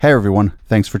Hey everyone,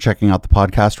 thanks for checking out the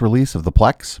podcast release of the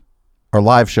Plex. Our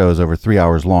live show is over 3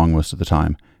 hours long most of the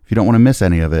time. If you don't want to miss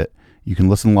any of it, you can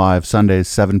listen live Sundays,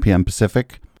 7 p.m.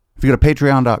 Pacific. If you go to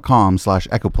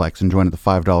patreon.com/echoplex and join at the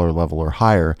 $5 level or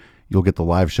higher, you'll get the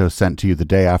live show sent to you the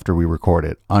day after we record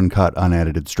it, uncut,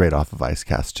 unedited, straight off of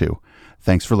Icecast 2.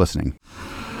 Thanks for listening.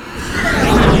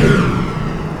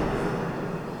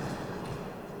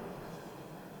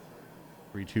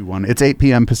 3, 2, 1. It's 8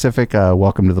 p.m. Pacific.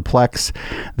 Welcome to the Plex.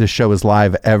 This show is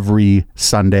live every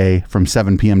Sunday from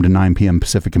 7 p.m. to 9 p.m.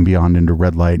 Pacific and beyond into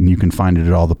red light, and you can find it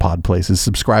at all the pod places.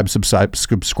 Subscribe.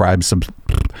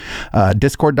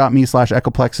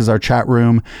 Discord.me/Echoplex is our chat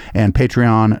room, and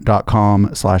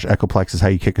Patreon.com/Echoplex is how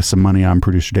you kick us some money. I'm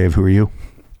producer Dave. Who are you?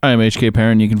 I am HK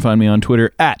Perrin. You can find me on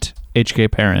Twitter at HK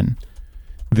Perrin.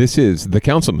 This is The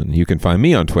Councilman. You can find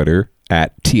me on Twitter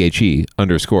at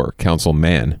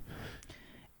THE_Councilman.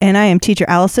 And I am Teacher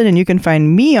Allison, and you can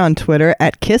find me on Twitter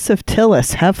at Kiss of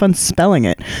Tillis. Have fun spelling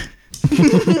it.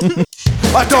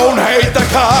 I don't hate the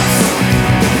cops.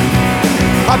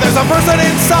 There's a person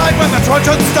inside when the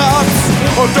truncheon stops.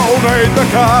 Oh, don't hate the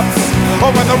cops.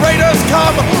 Oh, when the raiders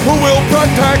come, who will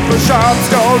protect the shops?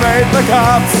 Don't hate the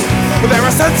cops. They're a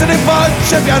sensitive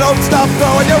bunch if you don't stop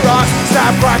throwing your rocks.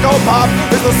 Snap, crackle, pop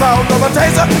is the sound of a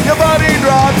taser. Your body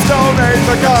drops. Don't hate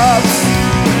the cops.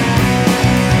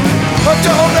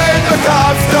 Don't hate the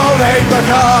cops, don't hate the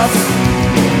cops.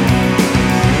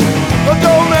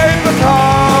 Don't hate the cops.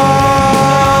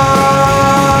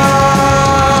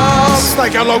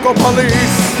 Like your local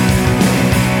police,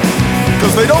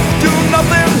 cause they don't do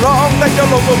nothing wrong like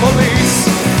your local police.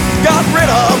 Got rid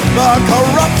of the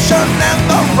corruption and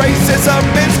the racism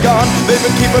is gone. They've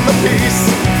been keeping the peace,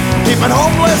 keeping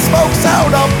homeless folks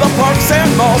out of the parks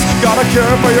and malls. Got a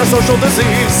cure for your social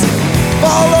disease.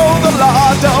 Follow the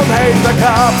law, don't hate the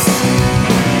cops.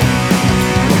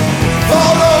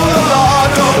 Follow the law,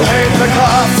 don't hate the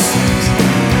cops.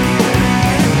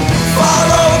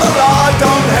 Follow the law,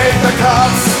 don't hate the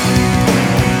cops.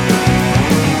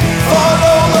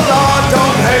 Follow the law,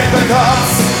 don't hate the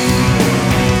cops.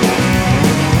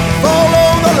 Follow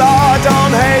the law,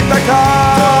 don't hate the cops.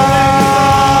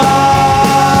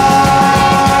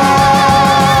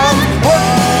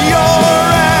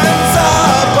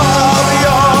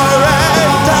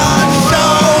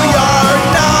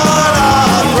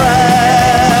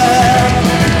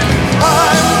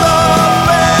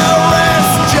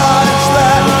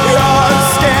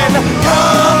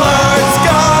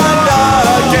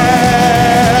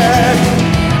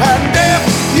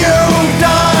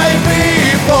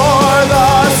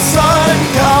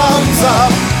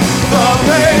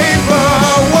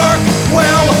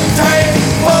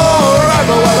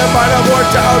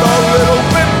 Out a little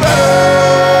bit better.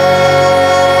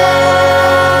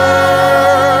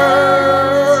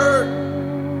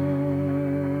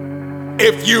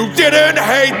 If you didn't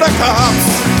hate the cops,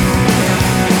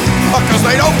 cause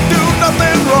they don't do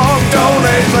nothing wrong, don't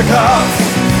hate the cops.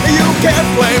 You can't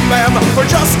blame them for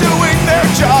just doing their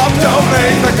job, don't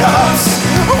hate the cops.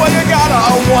 Well, you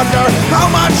gotta wonder, how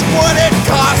much would it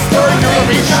cost for you to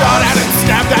be shot at and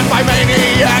stabbed at by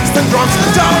maniacs and drunks?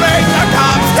 Don't hate the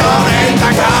cops, don't hate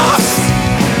the cops.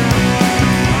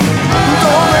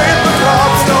 Don't hate the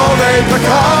cops, don't hate the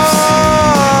cops.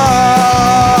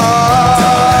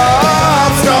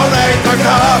 Don't hate the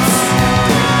cops.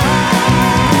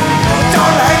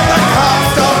 Don't hate the cops,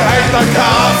 don't hate the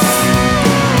cops.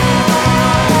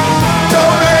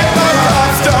 Don't hate the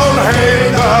cops, don't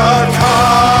hate the cops.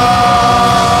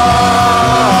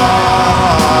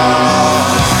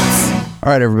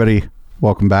 All right, everybody.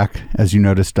 Welcome back. As you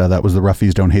noticed, that was the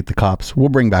Ruffies Don't Hate the Cops. We'll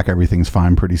bring back Everything's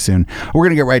Fine pretty soon. We're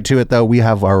going to get right to it, though. We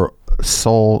have our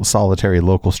sole solitary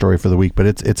local story for the week, but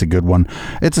it's a good one.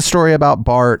 It's a story about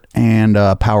Bart and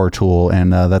Power Tool,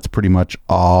 and that's pretty much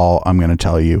all I'm going to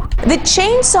tell you. The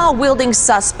chainsaw-wielding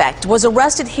suspect was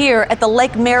arrested here at the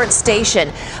Lake Merritt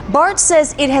station. Bart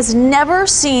says it has never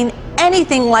seen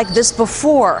anything like this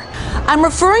before. I'm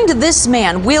referring to this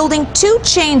man wielding 2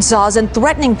 chainsaws and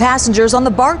threatening passengers on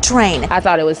the BART train. I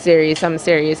thought it was serious, something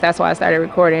serious. That's why I started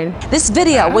recording. This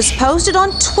video was posted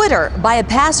on Twitter by a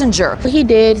passenger. He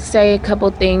did say a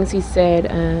couple things. He said,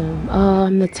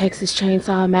 I'm the Texas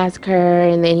Chainsaw Massacre,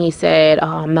 and then he said,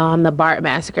 no, I'm the BART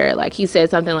Massacre. Like, he said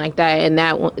something like that, and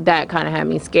that kind of had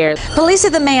me scared. Police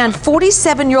said the man,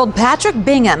 47-year-old Patrick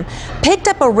Bingham, picked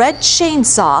up a red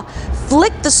chainsaw,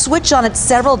 flicked the switch on it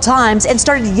several times, and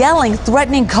started yelling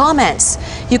threatening comments.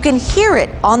 You can hear it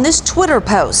on this Twitter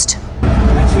post.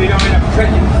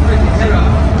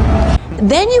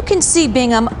 Then you can see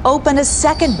Bingham open a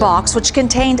second box which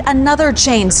contained another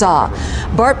chainsaw.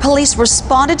 BART police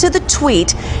responded to the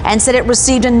tweet and said it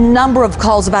received a number of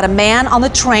calls about a man on the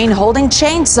train holding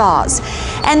chainsaws.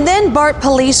 And then BART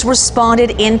police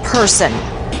responded in person.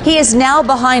 He is now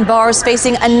behind bars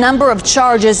facing a number of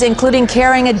charges, including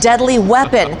carrying a deadly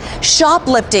weapon,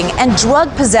 shoplifting, and drug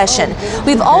possession.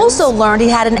 We've also learned he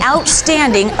had an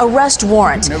outstanding arrest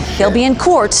warrant. He'll be in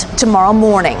court tomorrow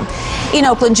morning. In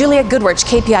Oakland, Juliet Goodrich,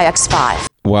 KPIX5.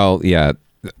 Well, yeah.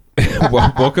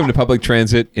 Welcome to public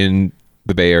transit in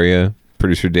the Bay Area.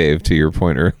 Producer Dave, to your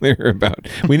point earlier about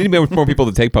we need more people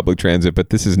to take public transit, but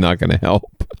this is not going to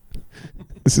help.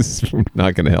 This is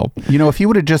not going to help. You know, if he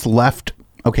would have just left...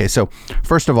 Okay, so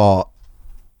first of all,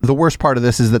 the worst part of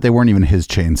this is that they weren't even his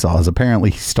chainsaws. Apparently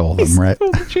he stole them, right?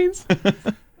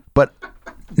 But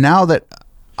now that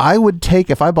I would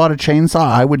take, if I bought a chainsaw,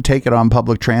 I would take it on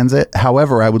public transit.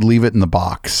 However, I would leave it in the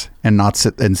box and not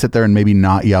sit there and maybe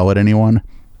not yell at anyone.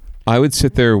 I would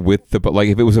sit there with like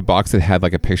if it was a box that had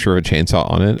like a picture of a chainsaw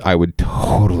on it, I would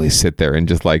totally sit there and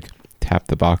just like tap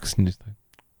the box and just like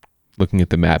looking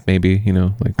at the map, maybe, you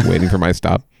know, like waiting for my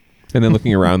stop. And then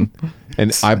looking around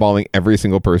and eyeballing every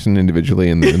single person individually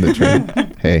in the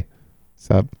train. Hey,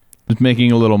 sup? Just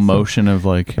making a little motion of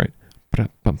like,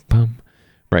 right,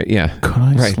 right, yeah. Could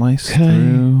I slice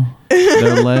through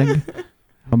their leg?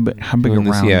 How big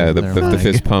around? Yeah, the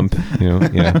fist pump. You know,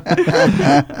 yeah,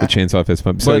 the chainsaw fist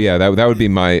pump. So yeah, that would be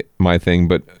my thing.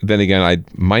 But then again, I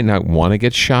might not want to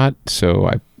get shot, so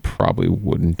I probably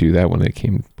wouldn't do that when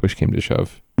push came to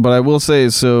shove. But I will say,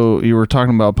 so you were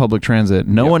talking about public transit.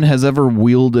 No one has ever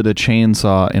wielded a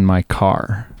chainsaw in my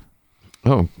car.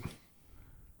 Oh.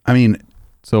 I mean...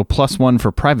 So +1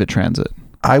 for private transit.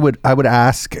 I would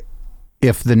ask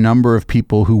if the number of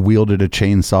people who wielded a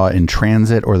chainsaw in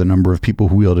transit or the number of people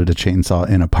who wielded a chainsaw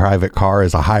in a private car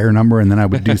is a higher number, and then I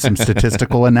would do some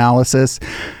statistical analysis.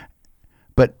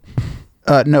 But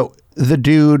no, the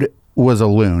dude... was a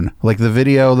loon. Like the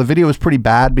video was pretty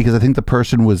bad because I think the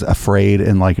person was afraid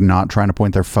and like not trying to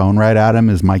point their phone right at him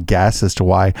is my guess as to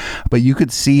why. But you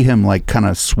could see him like kind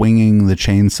of swinging the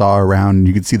chainsaw around, and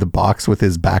you could see the box with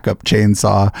his backup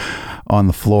chainsaw on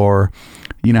the floor.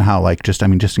 You know how like just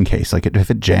in case, like if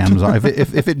it jams on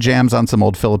if it jams on some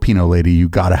old Filipino lady, you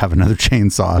got to have another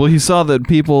chainsaw. Well, he saw that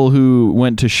people who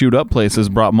went to shoot up places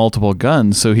brought multiple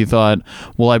guns, so he thought,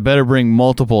 well, I better bring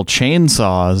multiple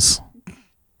chainsaws.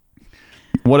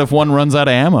 What if one runs out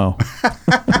of ammo?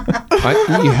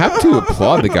 You have to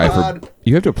applaud the guy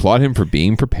you have to applaud him for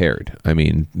being prepared. I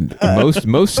mean, most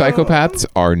psychopaths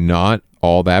are not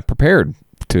all that prepared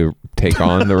to take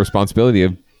on the responsibility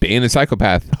of being a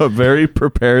psychopath. A very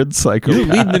prepared psychopath. You're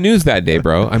leading the news that day,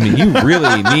 bro. I mean, you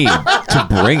really need to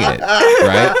bring it,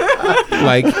 right?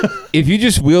 Like, if you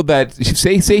just wield that,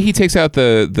 say he takes out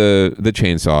the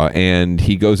chainsaw and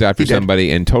he goes after somebody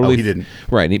and totally... he didn't.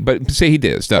 Right, but say he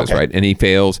does, okay. Right? And he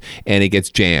fails and it gets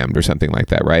jammed or something like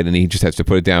that, right? And he just has to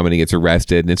put it down and he gets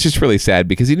arrested. And it's just really sad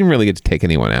because he didn't really get to take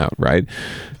anyone out, right?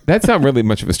 That's not really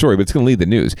much of a story, but it's going to lead the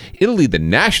news. It'll lead the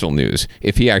national news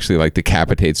if he actually like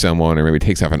decapitates someone or maybe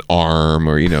takes off an arm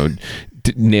or, you know...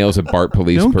 nails a BART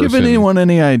police person. Don't give anyone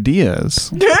any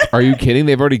ideas. Are you kidding?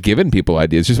 They've already given people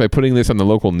ideas. Just by putting this on the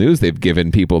local news, they've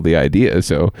given people the idea.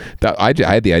 So I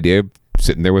had the idea of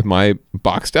sitting there with my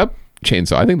boxed up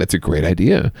chainsaw. I think that's a great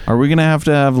idea. Are we going to have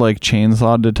like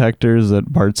chainsaw detectors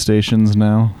at BART stations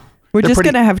now? We're just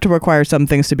going to have to require some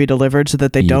things to be delivered so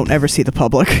that they don't ever see the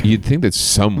public. You'd think that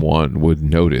someone would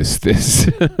notice this.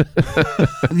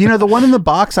 You know, the one in the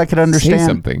box I could understand. Say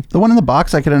something. The one in the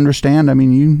box I could understand. I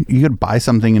mean, you could buy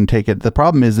something and take it. The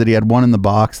problem is that he had one in the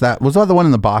box. That was the one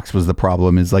in the box was the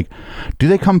problem. Is like, do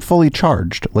they come fully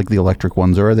charged like the electric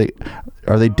ones, or are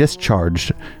they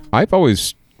discharged? I've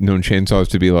always known chainsaws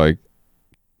to be like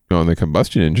on the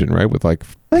combustion engine, right? With like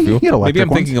fuel. Maybe I'm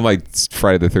thinking of like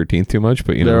Friday the 13th too much,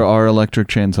 but you know there are electric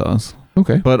chainsaws.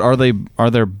 Okay, but are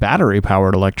there battery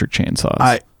powered electric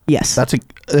chainsaws? Yes, that's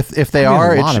if they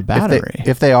are,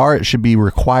 if they are, it should be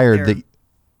required that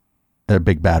they're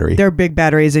big battery. They're big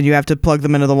batteries, and you have to plug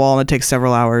them into the wall, and it takes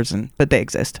several hours. But they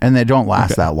exist, and they don't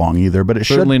last that long either. But it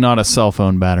certainly not a cell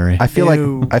phone battery. I feel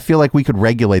like we could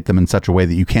regulate them in such a way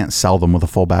that you can't sell them with a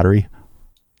full battery.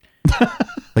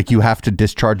 Like you have to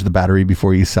discharge the battery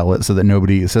before you sell it so that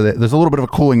there's a little bit of a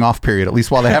cooling off period, at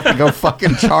least while they have to go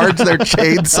fucking charge their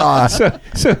chainsaw.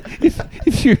 So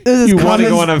if you want to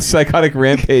go on a psychotic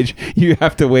rampage, you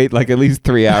have to wait like at least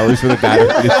 3 hours for the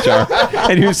battery to charge.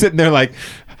 And you're sitting there like,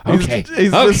 Okay.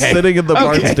 He's just sitting at the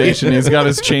BART station. He's got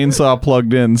his chainsaw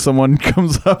plugged in. Someone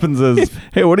comes up and says,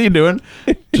 "Hey, what are you doing?"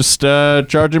 Just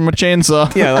charging my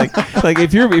chainsaw. Yeah, like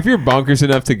if you're bonkers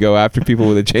enough to go after people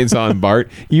with a chainsaw and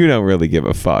BART, you don't really give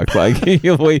a fuck. Like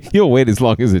you'll wait as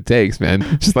long as it takes, man.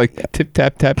 Just like tip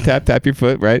tap tap tap tap your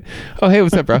foot, right? Oh, hey,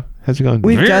 what's up, bro? How's it going?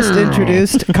 We've just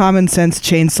introduced common sense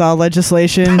chainsaw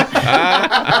legislation.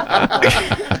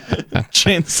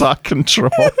 Chainsaw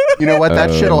control. You know what? That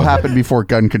shit'll happen before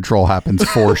gun control happens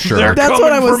for sure. That's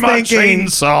what I was thinking.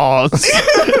 Chainsaws.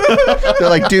 They're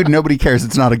like, dude, nobody cares.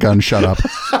 It's not a gun. Shut up.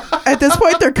 At this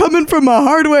point, they're coming from a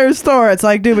hardware store. It's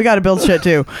like, dude, we got to build shit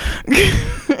too.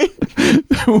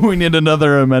 We need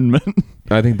another amendment.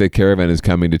 I think the caravan is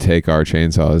coming to take our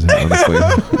chainsaws. Honestly,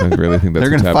 I really think that's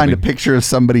They're what's gonna find a happening. picture of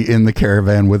somebody in the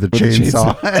caravan with a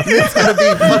chainsaw. It's gonna be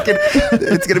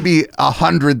It's gonna be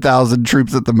 100,000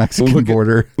 troops at the Mexican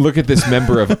border. Look at this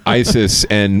member of ISIS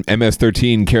and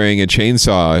MS-13 carrying a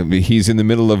chainsaw. He's in the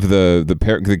middle of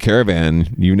the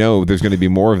caravan. You know, there's going to be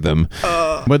more of them.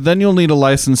 But then you'll need a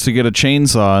license to get a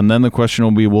chainsaw, and then the question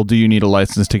will be, well, do you need a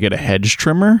license to get a hedge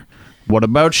trimmer? What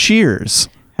about shears?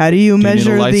 How do you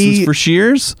measure need a license for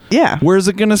shears? Yeah. Where's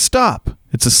it going to stop?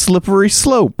 It's a slippery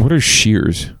slope. What are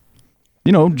shears?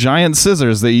 You know, giant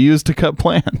scissors that you use to cut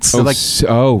plants. Right,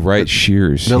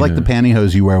 shears. They're like the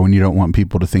pantyhose you wear when you don't want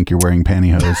people to think you're wearing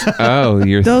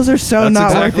pantyhose. Those are so That's not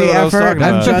exactly worth the what I was effort. talking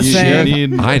I'm about. just saying. You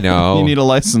need, I know. You need a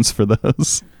license for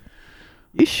those.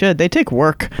 You should. They take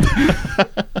work.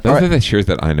 Those are the shears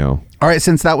that I know. All right,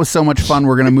 since that was so much fun,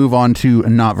 we're going to move on to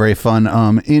not very fun.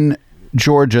 In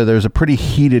Georgia, there's a pretty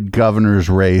heated governor's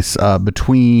race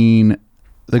between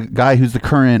the guy who's the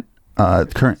current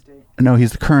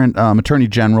attorney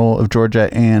general of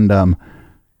Georgia, and I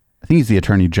think he's the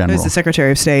attorney general. He's the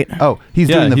Secretary of State. Oh, he's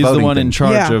doing the he's voting the one thing. in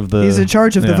charge of the. He's in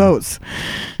charge of the votes.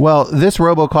 Well, this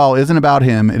robocall isn't about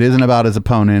him. It isn't about his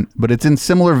opponent, but it's in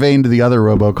similar vein to the other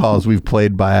robocalls we've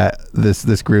played by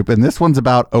this group, and this one's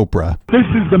about Oprah. This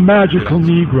is the magical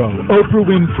Negro, Oprah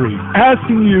Winfrey,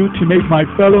 asking you to make my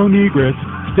fellow Negress,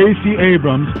 Stacey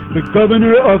Abrams, the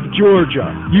governor of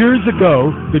Georgia. Years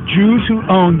ago, the Jews who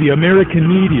owned the American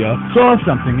media saw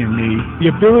something in me, the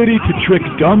ability to trick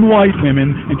dumb white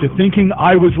women into thinking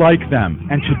I was like them,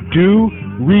 and to do,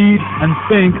 read, and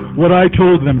think what I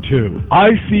told them to.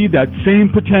 I see that same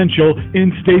potential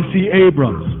in Stacey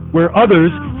Abrams. Where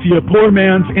others see a poor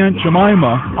man's Aunt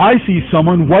Jemima, I see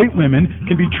someone white women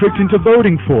can be tricked into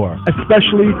voting for,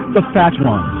 especially the fat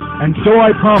ones. And so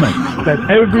I promise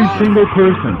that every single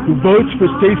person who votes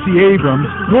for Stacey Abrams,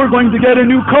 you're going to get a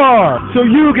new car. So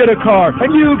you get a car,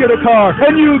 and you get a car,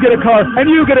 and you get a car,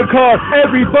 and you get a car.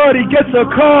 Everybody gets a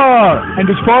car. And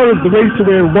as far as the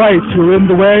race-aware whites who are in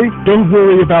the way, don't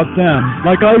worry about them.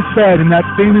 Like I said in that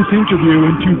famous interview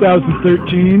in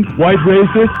 2013, white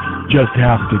racists just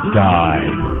have to die.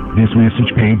 This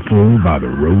message paid for by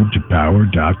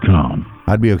theroadtopower.com.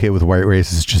 I'd be okay with white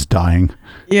racists just dying.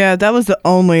 Yeah, that was the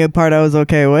only part I was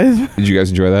okay with. Did you guys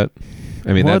enjoy that?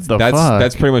 I mean, What the that's fuck?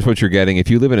 pretty much what you're getting. If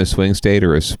you live in a swing state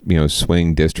or a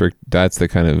swing district, that's the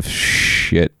kind of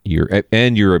shit you're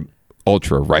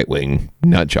ultra right wing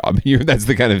nut job. That's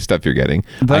the kind of stuff you're getting.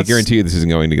 I guarantee you, this isn't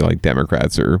going to like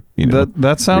Democrats or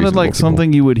That sounded like reasonable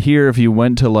something you would hear if you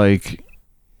went to like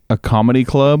a comedy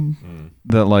club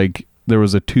that like there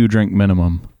was a 2-drink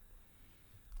minimum.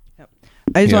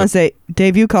 I just want to say,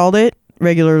 Dave, you called it.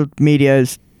 Regular media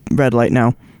is red light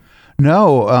now.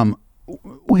 No,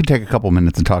 we can take a couple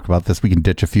minutes and talk about this. We can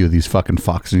ditch a few of these fucking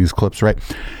Fox News clips, right?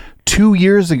 2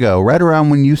 years ago, right around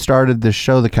when you started this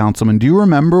show, The Councilman, do you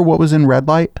remember what was in red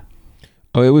light?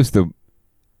 Oh, it was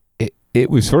it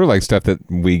was sort of like stuff that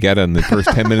we get on the first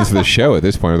 10 minutes of the show at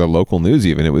this point, or the local news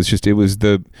even. It was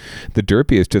the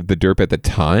derpiest of the derp at the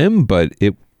time, but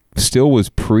it still was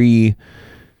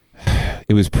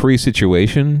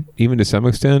pre-situation, even to some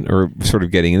extent, or sort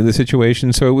of getting into the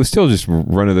situation. So it was still just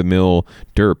run-of-the-mill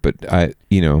derp, but But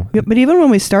even when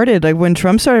we started, like when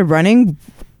Trump started running,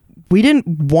 we didn't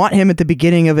want him at the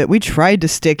beginning of it. We tried to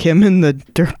stick him in the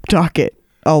derp docket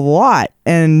a lot,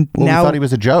 and now we thought he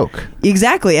was a joke.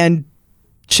 Exactly, and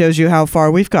shows you how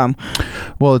far we've come.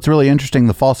 Well, it's really interesting.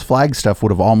 The false flag stuff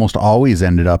would have almost always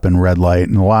ended up in red light.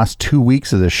 In the last 2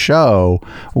 weeks of the show,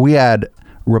 we had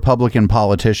Republican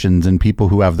politicians and people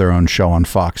who have their own show on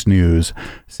Fox News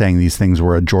saying these things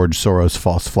were a George Soros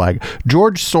false flag.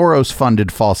 George Soros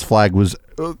funded false flag was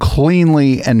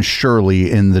cleanly and surely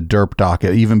in the derp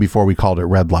docket even before we called it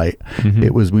red light. Mm-hmm.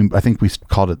 It was, I think we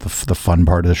called it the fun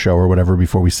part of the show or whatever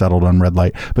before we settled on red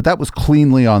light, but that was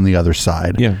cleanly on the other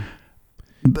side. Yeah.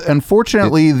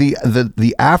 Unfortunately,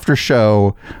 the after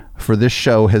show for this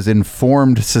show has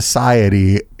informed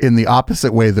society in the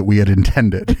opposite way that we had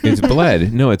intended. It's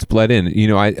bled. No, it's bled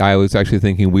in. I was actually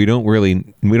thinking we don't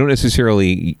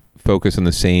necessarily focus on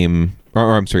the same,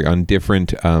 on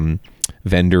different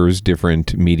vendors,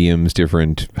 different mediums,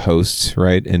 different hosts,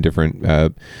 right? And different,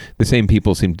 the same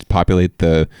people seem to populate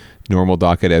the normal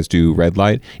docket as do red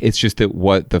light. It's just that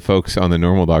what the folks on the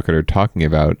normal docket are talking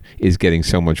about is getting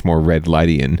so much more red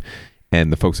lightian,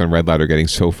 and the folks on red light are getting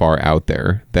so far out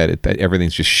there that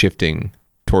everything's just shifting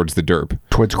towards the derp.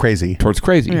 Towards crazy,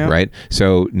 yeah. Right?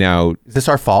 So now... Is this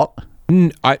our fault?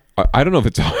 I don't know if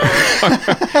it's...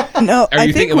 No,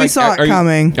 I think we saw it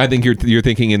coming. I think you're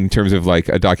thinking in terms of like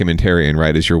a documentarian,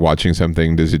 right? As you're watching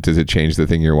something, does it change the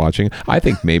thing you're watching? I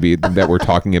think maybe that we're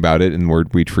talking about it and we're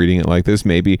treating it like this,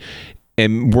 maybe.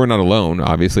 And we're not alone.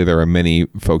 Obviously, there are many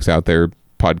folks out there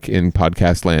in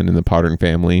podcast land in the Pottering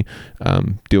family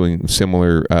doing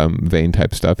similar vein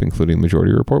type stuff, including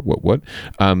Majority Report. What?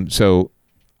 So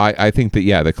I think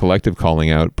that, the collective calling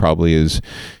out probably is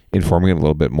informing it a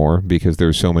little bit more, because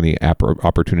there's so many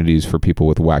opportunities for people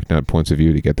with whack-nut points of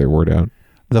view to get their word out.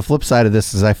 The flip side of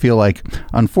this is I feel like,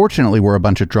 unfortunately, we're a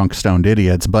bunch of drunk, stoned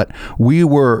idiots, but we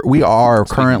are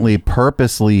currently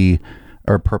perfectly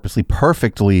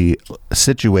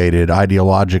situated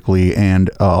ideologically and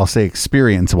I'll say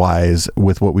experience-wise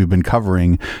with what we've been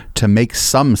covering to make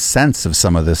some sense of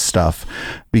some of this stuff,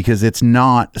 because it's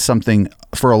not something...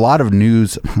 For a lot of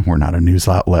news, we're not a news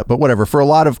outlet, but whatever. For a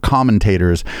lot of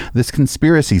commentators, this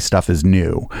conspiracy stuff is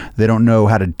new. They don't know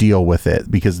how to deal with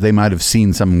it because they might have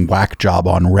seen some whack job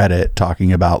on Reddit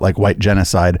talking about like white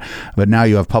genocide. But now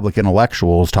you have public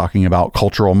intellectuals talking about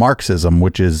cultural Marxism,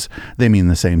 which is, they mean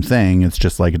the same thing. It's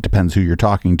just like it depends who you're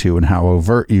talking to and how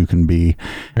overt you can be.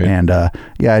 Right. And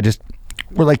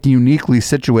we're like uniquely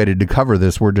situated to cover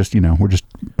this. We're just a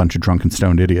bunch of drunk and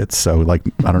stoned idiots. So like,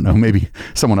 I don't know, maybe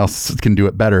someone else can do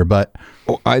it better, but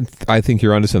I think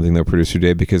you're onto something though, Producer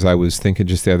Dave, because I was thinking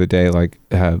just the other day, like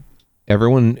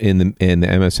everyone in the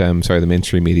MSM, the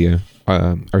mainstream media,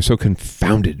 are so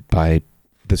confounded by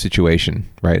the situation,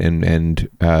 right? And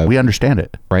we understand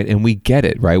it, right? And we get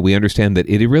it, right? We understand that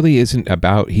it really isn't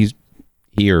about he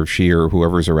or she or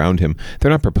whoever's around him.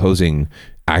 They're not proposing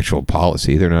actual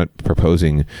policy. They're not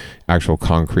proposing actual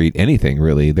concrete anything,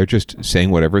 really. They're just saying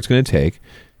whatever it's going to take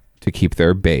to keep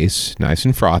their base nice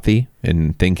and frothy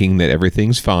and thinking that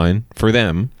everything's fine for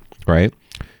them, right?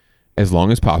 As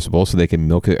long as possible, so they can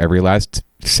milk every last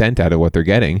cent out of what they're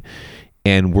getting.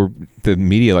 And the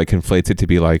media like conflates it to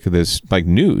be like this, like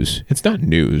news. It's not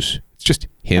news. It's just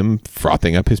him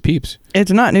frothing up his peeps.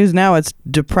 It's not news now. It's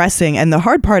depressing. And the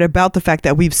hard part about the fact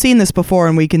that we've seen this before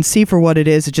and we can see for what it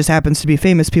is, it just happens to be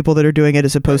famous people that are doing it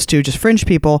as opposed to just fringe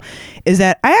people, is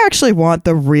that I actually want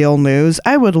the real news.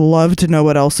 I would love to know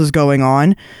what else is going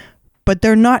on, but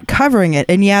they're not covering it.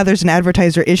 And yeah, there's an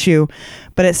advertiser issue,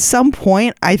 but at some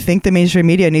point, I think the mainstream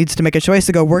media needs to make a choice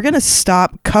to go, we're going to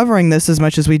stop covering this as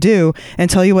much as we do and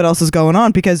tell you what else is going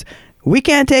on, because we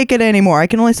can't take it anymore. I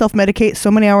can only self-medicate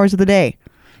so many hours of the day.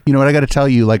 You know what, I got to tell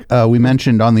you, like we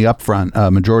mentioned on the upfront,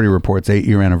 Majority Report's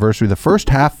 8-year anniversary, the first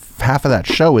half of that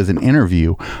show is an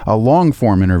interview, a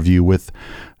long-form interview with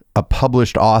a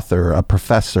published author, a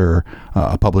professor,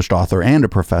 a published author and a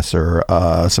professor,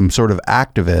 some sort of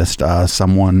activist,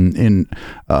 someone in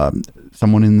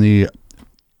the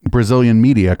Brazilian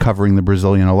media covering the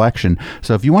Brazilian election.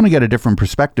 So if you want to get a different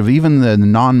perspective, even the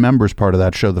non-members part of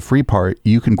that show, the free part,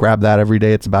 you can grab that every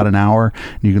day. It's about an hour.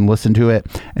 You can listen to it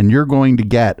and you're going to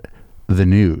get the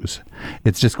news.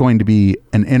 It's just going to be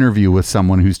an interview with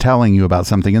someone who's telling you about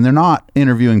something, and they're not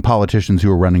interviewing politicians who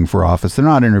are running for office. They're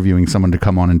not interviewing someone to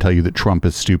come on and tell you that Trump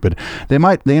is stupid. They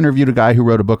interviewed a guy who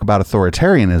wrote a book about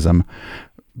authoritarianism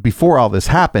before all this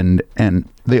happened, and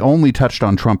they only touched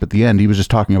on Trump at the end. He was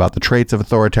just talking about the traits of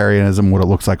authoritarianism, what it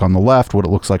looks like on the left, what it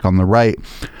looks like on the right,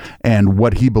 and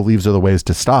what he believes are the ways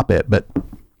to stop it. But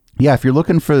yeah, if you're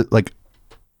looking for like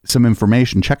some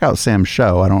information, check out Sam's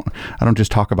show. I don't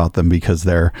just talk about them because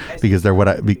they're what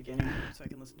I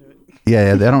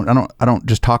don't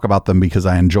just talk about them because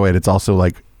I enjoy it. It's also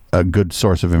like a good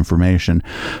source of information.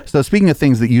 So speaking of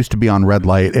things that used to be on red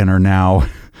light and are now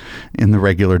in the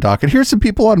regular docket, here's some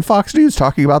people on Fox News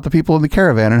talking about the people in the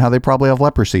caravan and how they probably have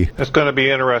leprosy. It's going to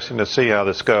be interesting to see how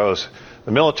this goes.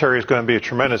 The military is going to be a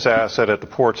tremendous asset at the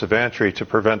ports of entry to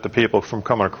prevent the people from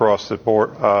coming across the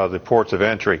ports of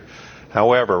entry.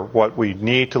 However, what we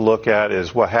need to look at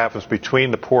is what happens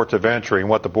between the ports of entry and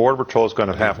what the Border Patrol is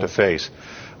going to have to face.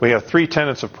 We have three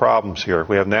tenets of problems here.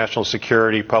 We have national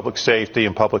security, public safety,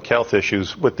 and public health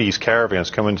issues with these caravans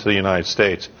coming to the United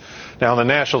States. Now, in the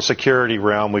national security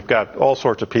realm, we've got all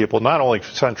sorts of people, not only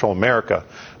from Central America,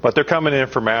 but they're coming in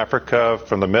from Africa,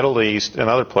 from the Middle East, and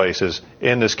other places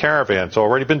in this caravan. It's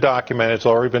already been documented. It's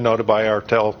already been noted by our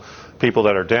people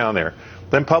that are down there.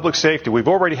 Then public safety. We've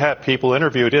already had people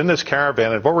interviewed in this caravan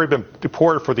and have already been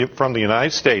deported from the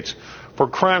United States for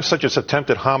crimes such as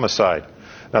attempted homicide.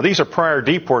 Now, these are prior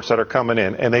deports that are coming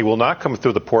in, and they will not come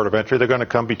through the port of entry. They're going to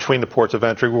come between the ports of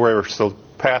entry where it's the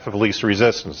path of least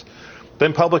resistance.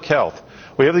 Then public health.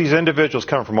 We have these individuals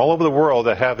coming from all over the world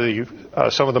that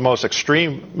have some of the most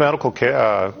extreme medical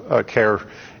care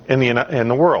in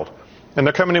the world. And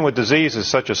they're coming in with diseases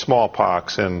such as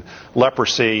smallpox and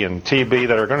leprosy and TB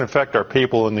that are going to affect our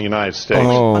people in the United States.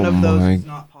 Oh, my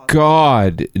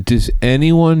God. Does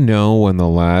anyone know when the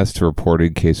last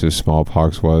reported case of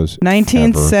smallpox was?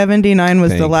 1979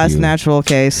 was the last natural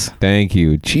case. Thank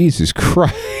you. Jesus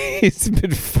Christ. It's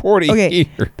been 40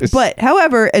 years. But,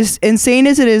 however, as insane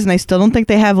as it is, and I still don't think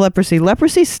they have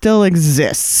leprosy still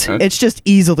exists. It's just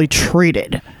easily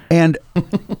treated. And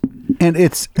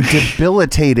it's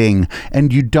debilitating,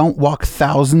 and you don't walk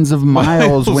thousands of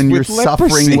miles when you're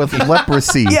suffering with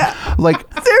leprosy. Yeah. Like,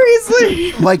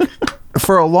 seriously. Like,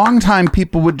 for a long time,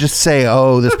 people would just say,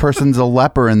 oh, this person's a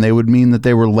leper, and they would mean that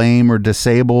they were lame or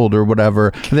disabled or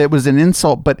whatever. That was an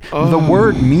insult, but the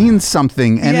word means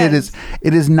something, and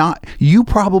it is not. You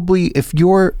probably, if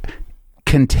you're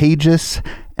contagious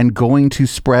and going to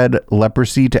spread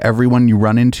leprosy to everyone you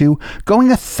run into, going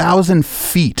 1,000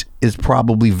 feet is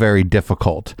probably very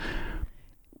difficult.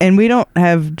 And we don't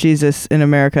have Jesus in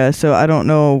America, so I don't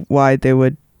know why they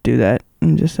would do that.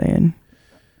 I'm just saying.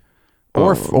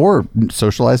 Or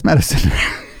socialized medicine.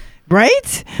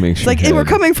 Right? It's like, hey, we're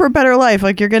coming for a better life.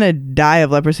 Like, you're gonna die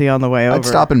of leprosy on the way over. I'd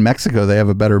stop in Mexico. They have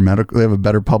a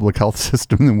better public health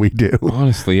system than we do.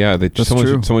 Honestly, yeah.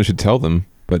 Someone should tell them.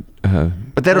 But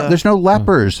they don't, there's no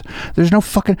lepers. There's no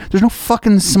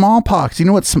fucking smallpox. You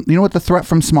know what the threat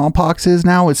from smallpox is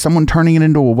now? Is someone turning it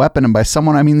into a weapon, and by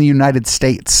someone I mean the United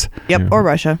States. Yep, or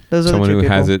Russia. Those are someone the two who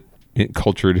people. has it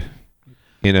cultured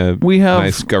in a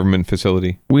nice government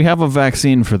facility. We have a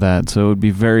vaccine for that, so it would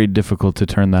be very difficult to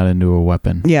turn that into a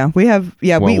weapon. Yeah, we have.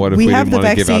 Yeah, well, we have the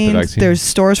vaccine. There's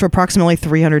stores for approximately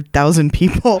 300,000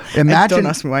 people. Don't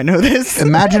ask me why I know this.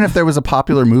 Imagine if there was a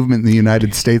popular movement in the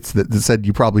United States that said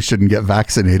you probably shouldn't get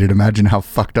vaccinated. Imagine how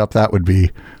fucked up that would be.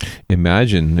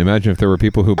 Imagine if there were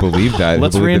people who believed that.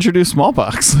 Let's reintroduce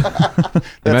smallpox.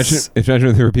 Imagine if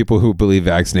there were people who believe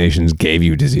vaccinations gave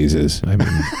you diseases. I mean,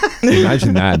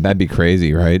 imagine that. That'd be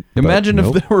crazy. Right? Imagine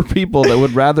if there were people that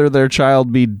would rather their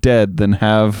child be dead than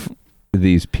have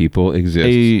these people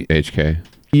exist. HK.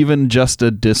 Even just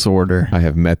a disorder. I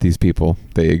have met these people.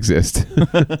 They exist.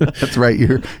 That's right.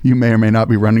 You may or may not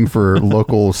be running for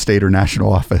local, state, or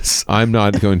national office. I'm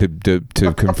not going to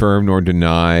confirm nor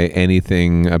deny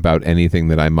anything about anything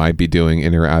that I might be doing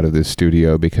in or out of this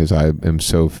studio because I am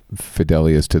so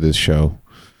fidelious to this show.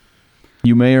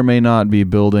 You may or may not be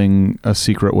building a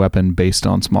secret weapon based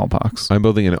on smallpox. I'm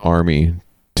building an army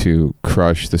to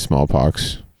crush the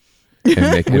smallpox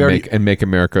and make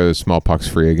America smallpox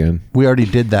free again. We already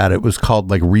did that. It was called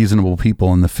like Reasonable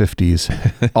People in the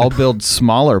 50s. I'll build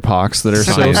smaller pox that are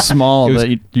so small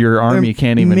that your army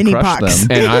can't even crush them.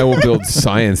 And I will build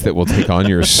science that will take on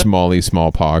your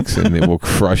smallpox and it will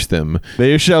crush them.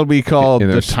 They shall be called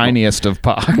the tiniest of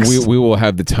pox. We will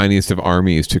have the tiniest of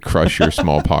armies to crush your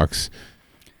smallpox.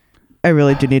 I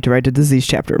really do need to write a disease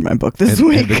chapter in my book this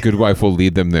week. And the good wife will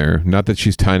lead them there. Not that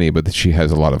she's tiny, but that she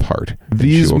has a lot of heart.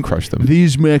 She will crush them.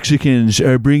 These Mexicans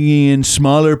are bringing in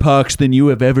smaller pox than you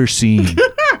have ever seen.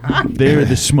 They're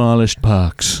the smallest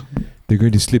pox. They're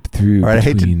going to slip through. All right,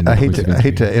 I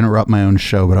hate to interrupt my own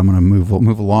show, but I'm going to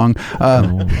move along.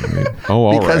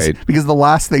 All right. Because the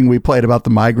last thing we played about the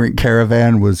migrant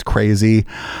caravan was crazy.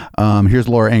 Here's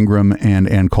Laura Ingram and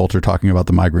Ann Coulter talking about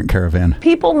the migrant caravan.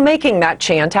 People making that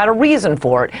chant had a reason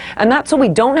for it, and that's so we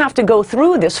don't have to go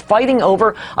through this fighting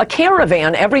over a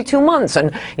caravan every 2 months.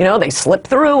 And, they slip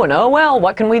through and, oh, well,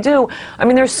 what can we do? I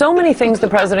mean, there's so many things the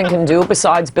president can do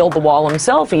besides build the wall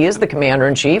himself. He is the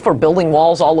commander-in-chief. We're building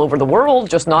walls all over the world.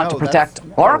 Just not to protect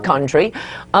our country.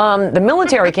 The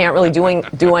military can't really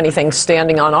do anything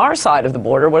standing on our side of the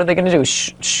border. What are they going to do?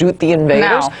 Shoot the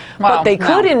invaders? But they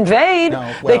could invade.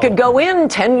 They could go in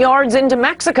 10 yards into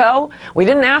Mexico. We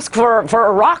didn't ask for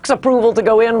Iraq's approval to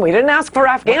go in. We didn't ask for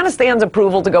Afghanistan's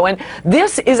approval to go in.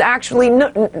 This is actually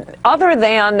other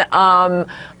than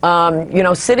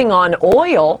sitting on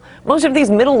oil. Most of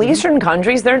these Middle Eastern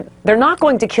countries, they're not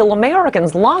going to kill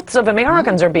Americans. Lots of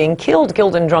Americans are being killed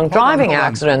in drunk driving. driving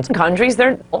accidents.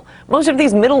 Most of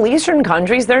these Middle Eastern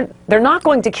countries, they're not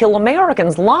going to kill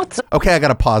Americans. Okay, I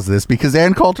gotta pause this because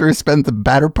Ann Coulter has spent the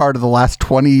better part of the last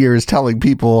 20 years telling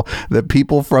people that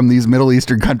people from these Middle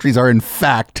Eastern countries are in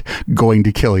fact going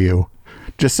to kill you.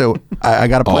 Just so I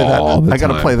got to play that. I got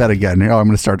to play that again. I'm going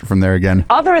to start from there again.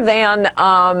 Other than,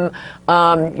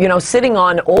 sitting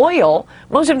on oil,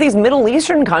 most of these Middle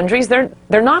Eastern countries, they're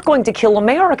not going to kill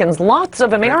Americans. Lots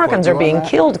of Americans are being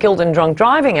killed in drunk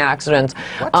driving accidents,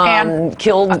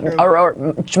 killed or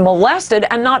molested,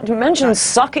 and not to mention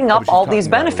sucking up all these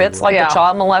benefits like the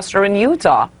child molester in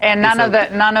Utah. And none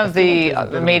of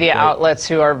the media outlets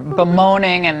who are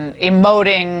bemoaning and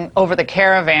emoting over the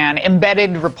caravan,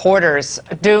 embedded reporters,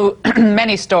 do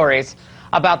many stories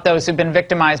about those who've been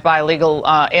victimized by illegal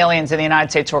aliens in the United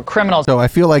States who are criminals. So I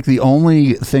feel like the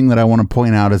only thing that I want to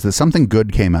point out is that something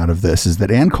good came out of this, is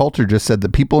that Ann Coulter just said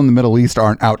that people in the Middle East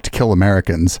aren't out to kill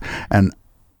Americans. And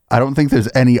I don't think there's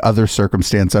any other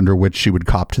circumstance under which she would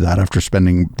cop to that after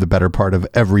spending the better part of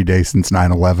every day since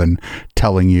 9/11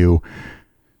 telling you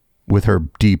with her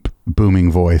deep,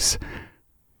 booming voice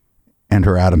and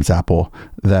her Adam's apple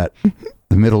that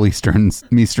the Middle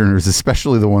Easterners,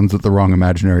 especially the ones with the wrong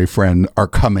imaginary friend, are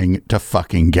coming to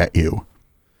fucking get you.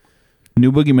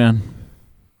 New boogeyman.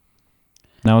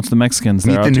 Now it's the Mexicans.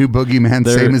 Meet the new boogeyman,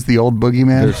 same as the old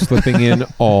boogeyman. They're slipping in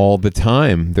all the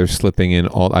time. I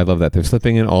love that. They're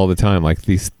slipping in all the time. Like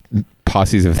these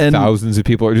posses of thousands of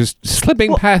people are just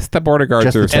slipping past the border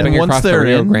guards or slipping across the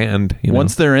Rio Grande.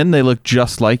 Once they're in, they look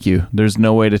just like you. There's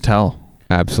no way to tell.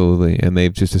 Absolutely. And they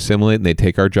just assimilate and they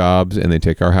take our jobs and they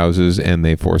take our houses and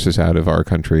they force us out of our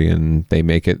country and they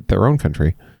make it their own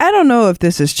country. I don't know if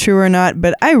this is true or not,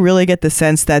 but I really get the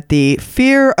sense that the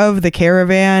fear of the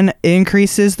caravan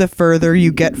increases the further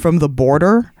you get from the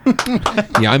border.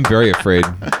 Yeah, I'm very afraid.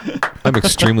 I'm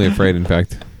extremely afraid, in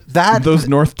fact. Those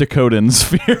North Dakotans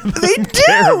fear the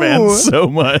caravan so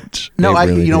much. No,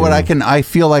 really you know what? I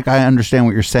feel like I understand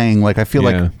what you're saying. Like, I feel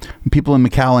like people in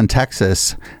McAllen,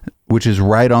 Texas, which is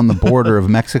right on the border of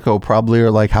Mexico, probably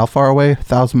are like, how far away?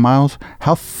 1,000 miles?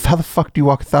 How the fuck do you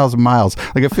walk 1,000 miles?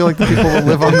 Like, I feel like the people that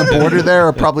live on the border there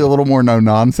are probably a little more no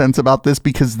nonsense about this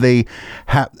because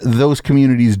those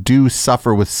communities do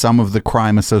suffer with some of the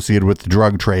crime associated with the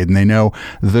drug trade, and they know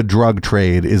the drug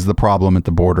trade is the problem at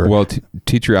the border. Well,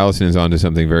 Teacher Allison is onto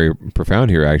something very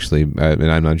profound here, actually,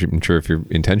 and I'm not sure if you're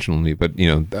intentionally, but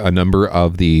a number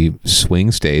of the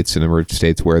swing states, a number of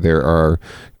states where there are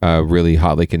really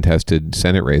hotly contested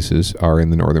Senate races are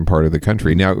in the northern part of the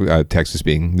country. Now, Texas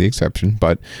being the exception,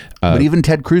 but even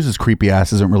Ted Cruz's creepy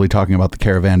ass isn't really talking about the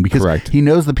caravan because he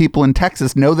knows the people in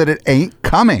Texas know that it ain't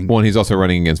coming. Well, and he's also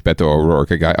running against Beto O'Rourke,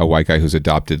 a white guy who's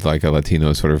adopted like a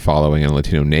Latino sort of following and a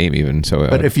Latino name even. So,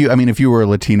 but if you were a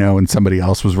Latino and somebody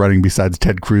else was running besides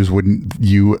Ted Cruz,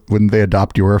 wouldn't they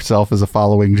adopt yourself as a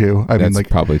following too? That's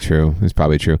probably true. It's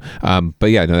probably true.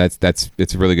 But yeah, no,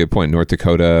 it's a really good point. North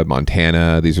Dakota,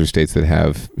 Montana, these are states that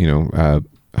have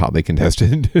hotly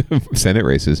contested Senate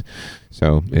races,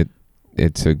 so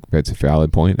it's a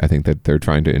valid point. I think that they're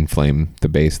trying to inflame the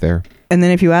base there. And then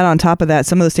if you add on top of that,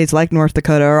 some of the states like North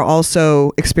Dakota are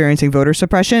also experiencing voter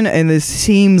suppression, and this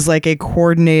seems like a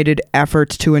coordinated effort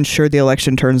to ensure the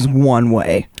election turns one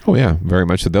way. Oh yeah, very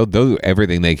much so. They'll do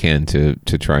everything they can to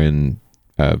try and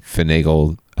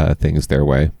finagle things their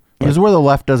way. This is where the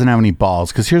left doesn't have any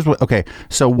balls. Because here's what. Okay,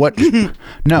 so what?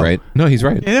 No, right? No, he's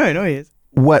right. Yeah, I know he is.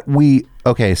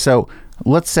 So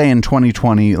let's say in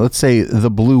 2020, let's say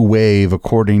the blue wave,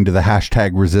 according to the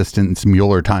hashtag Resistance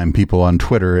Mueller Time people on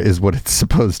Twitter, is what it's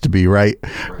supposed to be, right?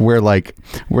 We're like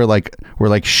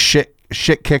shit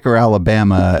kicker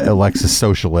Alabama elects a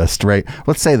socialist, right?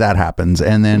 Let's say that happens,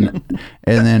 and then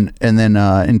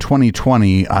in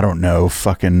 2020, I don't know,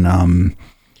 fucking.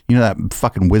 You know that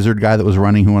fucking wizard guy that was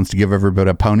running who wants to give everybody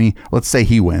a pony? Let's say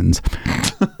he wins.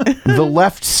 The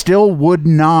left still would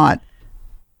not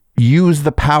use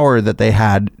the power that they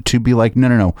had to be like,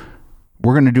 no.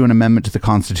 We're going to do an amendment to the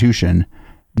Constitution.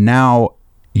 Now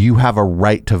you have a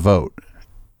right to vote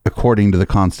according to the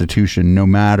Constitution, no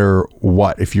matter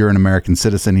what. If you're an American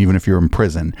citizen, even if you're in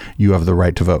prison, you have the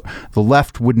right to vote. The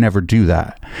left would never do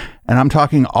that. And I'm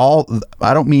talking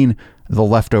I don't mean the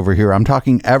left over here. I'm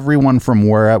talking everyone from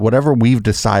whatever we've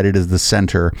decided is the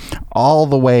center, all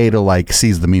the way to like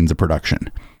seize the means of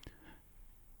production.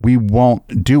 We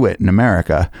won't do it in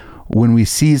America. When we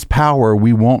seize power,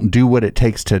 we won't do what it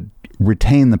takes to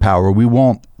retain the power. We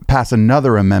won't pass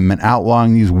another amendment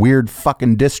outlawing these weird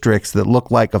fucking districts that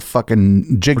look like a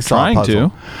fucking jigsaw puzzle. We're trying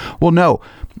to. Well, no,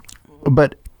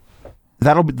 but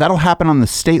that'll happen on the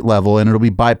state level, and it'll be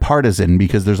bipartisan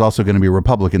because there's also going to be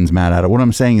Republicans mad at it. What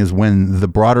I'm saying is when the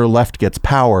broader left gets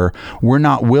power, we're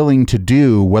not willing to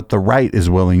do what the right is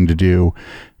willing to do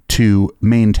to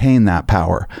maintain that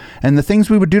power. And the things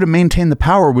we would do to maintain the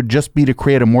power would just be to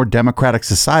create a more democratic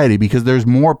society, because there's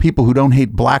more people who don't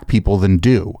hate black people than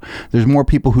do. There's more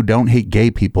people who don't hate gay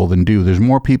people than do. There's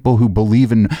more people who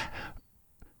believe in, I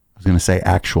was going to say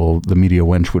actual, the media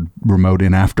wench would remote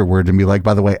in afterwards and be like,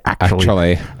 by the way,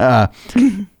 actually.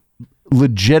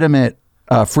 Legitimate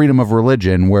freedom of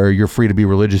religion, where you're free to be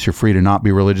religious, you're free to not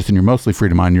be religious, and you're mostly free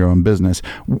to mind your own business.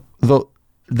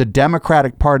 The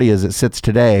Democratic Party as it sits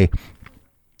today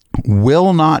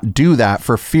will not do that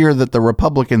for fear that the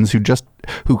Republicans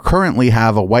who currently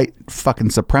have a white fucking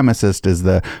supremacist as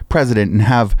the president and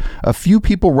have a few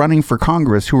people running for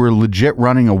Congress who are legit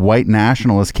running a white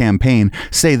nationalist campaign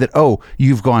say that, oh,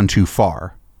 you've gone too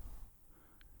far.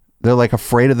 They're like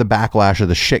afraid of the backlash of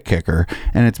the shit kicker,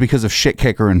 and it's because of shit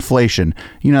kicker inflation.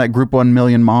 You know that group 1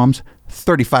 Million Moms?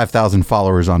 35,000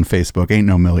 followers on Facebook. Ain't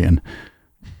no million.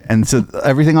 And so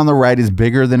everything on the right is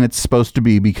bigger than it's supposed to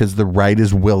be because the right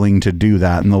is willing to do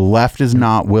that. And the left is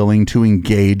not willing to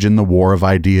engage in the war of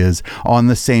ideas on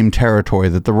the same territory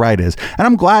that the right is. And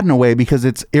I'm glad in a way, because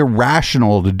it's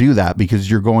irrational to do that, because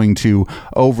you're going to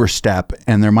overstep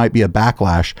and there might be a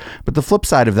backlash. But the flip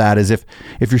side of that is if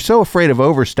you're so afraid of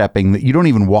overstepping that you don't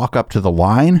even walk up to the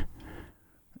line,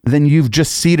 then you've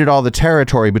just ceded all the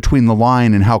territory between the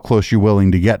line and how close you're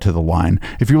willing to get to the line.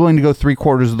 If you're willing to go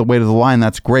 3/4 of the way to the line,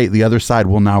 that's great. The other side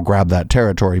will now grab that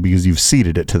territory because you've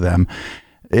ceded it to them.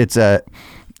 It's a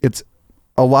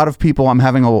lot of people. I'm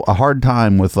having a hard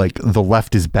time with like the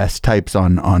left is best types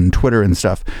on Twitter and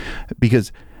stuff,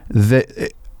 because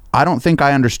I don't think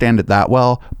I understand it that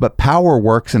well, but power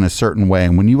works in a certain way.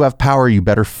 And when you have power, you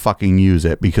better fucking use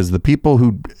it, because the people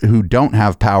who don't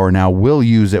have power now will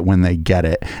use it when they get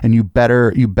it. And you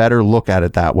better look at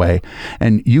it that way.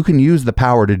 And you can use the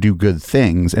power to do good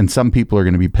things. And some people are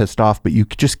going to be pissed off, but you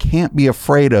just can't be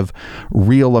afraid of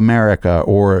real America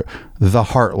or the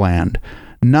heartland.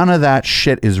 None of that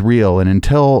shit is real. And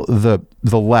until the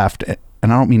left,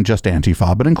 and I don't mean just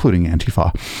Antifa, but including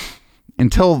Antifa,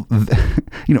 until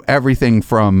everything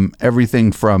from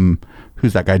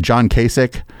who's that guy, John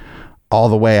Kasich, all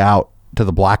the way out to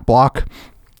the black bloc,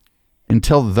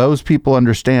 until those people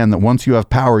understand that once you have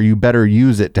power, you better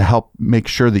use it to help make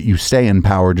sure that you stay in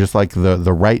power, just like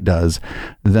the right does,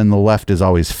 then the left is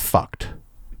always fucked.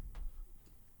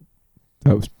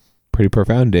 That was pretty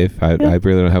profound, Dave. I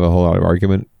really don't have a whole lot of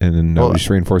argument, and then I'll just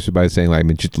reinforce it by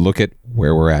saying, just look at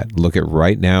where we're at. Look at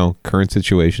right now, current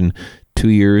situation, 2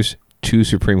 years, 2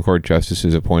 Supreme Court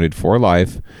justices appointed for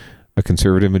life, a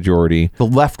conservative majority. The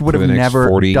left would have never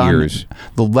 40 years.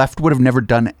 The left would have never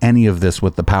done any of this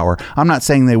with the power. I'm not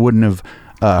saying they wouldn't have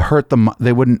hurt them.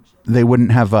 They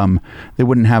wouldn't have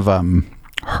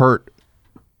hurt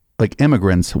like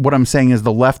immigrants. What I'm saying is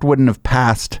the left wouldn't have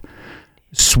passed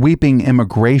sweeping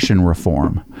immigration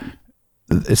reform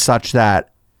such that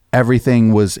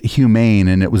everything was humane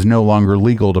and it was no longer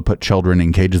legal to put children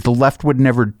in cages. The left would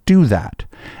never do that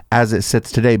as it sits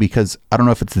today, because I don't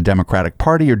know if it's the Democratic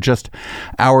Party or just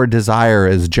our desire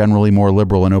as generally more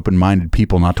liberal and open-minded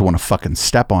people not to want to fucking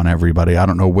step on everybody. I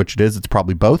don't know which it is. It's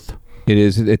probably both. It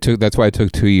is. That's why it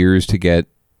took 2 years to get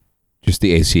just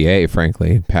the ACA,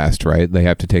 frankly, passed, right? They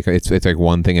have to take, it's like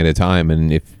one thing at a time.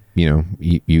 And if,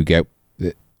 you get,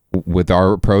 with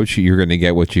our approach, you're going to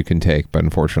get what you can take, but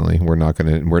unfortunately, we're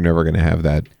never going to have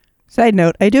that. Side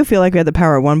note: I do feel like we had the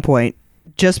power at one point,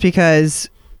 just because.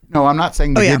 No, I'm not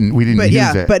saying we didn't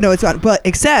use it. But no, it's not. But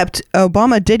except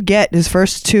Obama did get his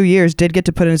first 2 years, did get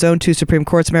to put in his own 2 Supreme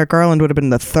Courts. Merrick Garland would have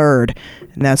been the third,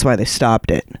 and that's why they stopped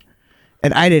it.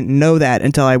 And I didn't know that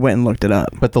until I went and looked it up.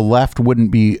 But the left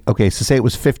wouldn't be, okay, so say it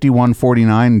was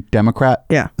 51-49 Democrat.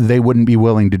 Yeah. They wouldn't be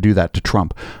willing to do that to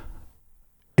Trump.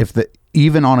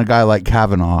 Even on a guy like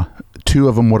Kavanaugh, 2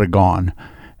 of them would have gone.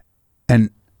 And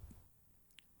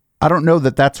I don't know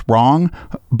that that's wrong,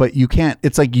 but you can't,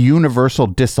 it's like universal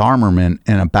disarmament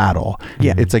in a battle.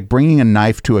 Yeah. It's like bringing a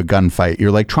knife to a gunfight.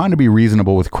 You're like trying to be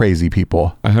reasonable with crazy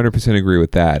people. I 100% agree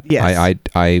with that. Yes.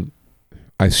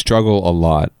 I struggle a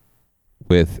lot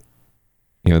with,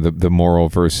 the moral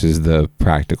versus the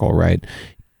practical, right?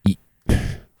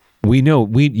 We know,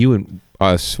 you and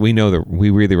us, we know that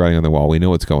we read the writing on the wall. We know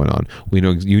what's going on. We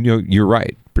know, you're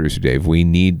right, Producer Dave.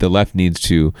 The left needs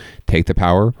to take the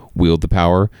power, wield the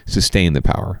power, sustain the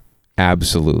power.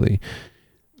 Absolutely.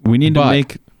 We need to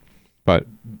make. But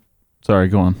sorry,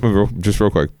 go on. Just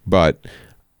real quick. But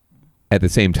at the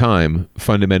same time,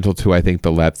 fundamental to, I think,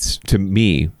 the left's, to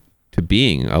me, to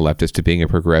being a leftist, to being a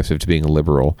progressive, to being a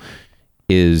liberal,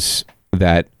 is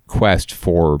that quest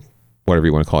for whatever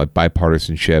you want to call it,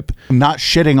 bipartisanship. Not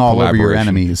shitting all over your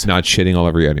enemies. Not shitting all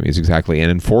over your enemies, exactly.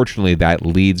 And unfortunately, that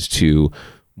leads to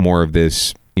more of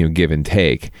this, give and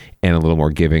take, and a little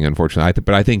more giving, unfortunately.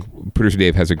 But I think producer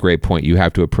Dave has a great point. You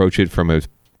have to approach it from a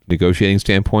negotiating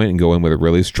standpoint and go in with a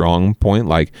really strong point,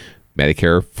 like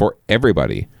Medicare for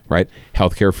everybody, right?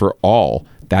 Healthcare for all.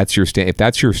 That's your if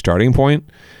that's your starting point,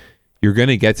 you're going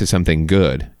to get to something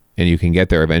good. And you can get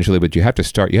there eventually, but you have to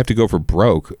start. You have to go for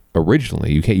broke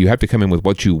originally. You have to come in with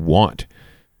what you want,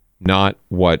 not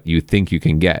what you think you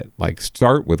can get. Like,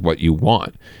 start with what you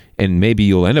want, and maybe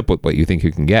you'll end up with what you think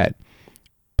you can get.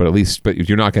 But if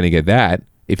you're not going to get that,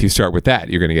 if you start with that,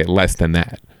 you're going to get less than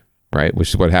that, right? Which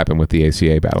is what happened with the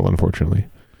ACA battle, unfortunately.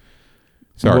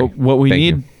 Sorry. What we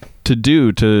need to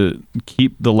do to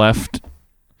keep the left.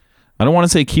 I don't want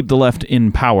to say keep the left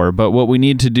in power, but what we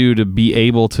need to do to be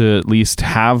able to at least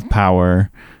have power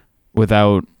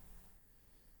without,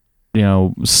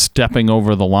 stepping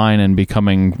over the line and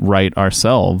becoming right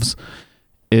ourselves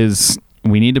is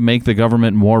we need to make the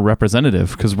government more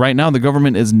representative, because right now the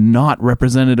government is not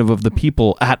representative of the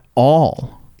people at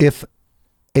all. If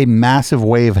a massive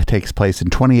wave takes place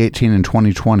in 2018 and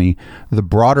 2020, the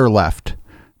broader left,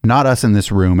 not us in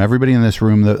this room, everybody in this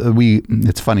room,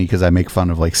 it's funny because I make fun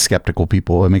of like skeptical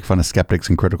people. I make fun of skeptics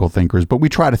and critical thinkers, but we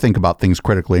try to think about things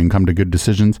critically and come to good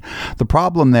decisions. The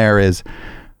problem there is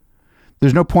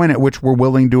there's no point at which we're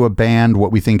willing to abandon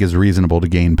what we think is reasonable to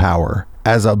gain power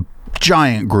as a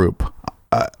giant group.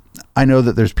 I know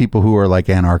that there's people who are like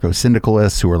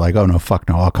anarcho-syndicalists who are like, oh no, fuck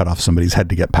no, I'll cut off somebody's head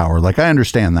to get power. Like, I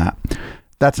understand that.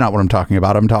 That's not what I'm talking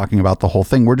about. I'm talking about the whole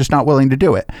thing. We're just not willing to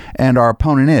do it. And our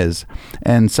opponent is.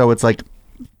 And so it's like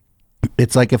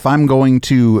if I'm going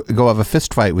to go have a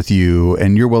fist fight with you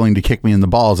and you're willing to kick me in the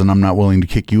balls and I'm not willing to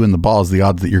kick you in the balls, the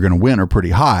odds that you're going to win are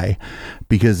pretty high,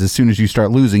 because as soon as you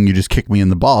start losing, you just kick me in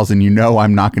the balls, and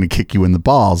I'm not going to kick you in the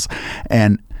balls.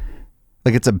 And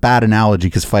like, it's a bad analogy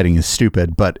because fighting is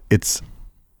stupid, but it's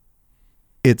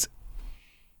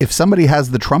if somebody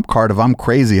has the trump card of I'm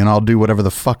crazy and I'll do whatever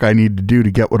the fuck I need to do to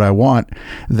get what I want,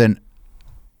 then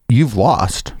you've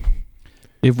lost.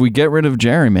 If we get rid of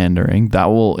gerrymandering, that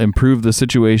will improve the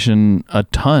situation a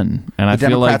ton. And I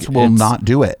feel like Democrats will not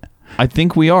do it. I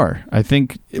think we are. I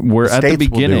think we're at the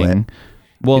beginning.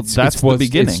 Well, that's the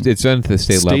beginning. It's done at the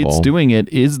state level. States doing it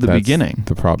is the beginning.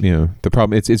 The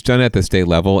problem, it's done at the state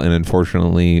level, and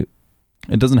unfortunately,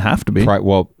 it doesn't have to be.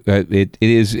 It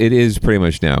is pretty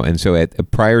much now. And so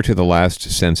prior to the last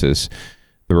census,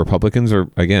 the Republicans are,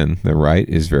 again, the right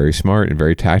is very smart and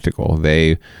very tactical.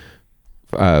 They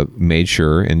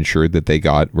ensured that they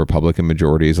got Republican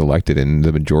majorities elected in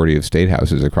the majority of state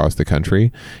houses across the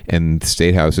country, and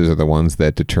state houses are the ones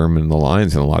that determine the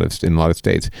lines in a lot of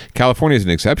states. California is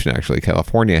an exception, actually.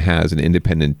 California has an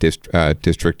independent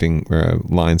districting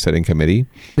line setting committee.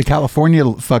 The California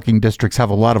fucking districts have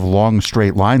a lot of long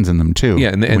straight lines in them too. Yeah,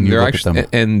 and they're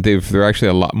actually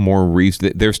a lot more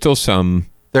reason. There's still some.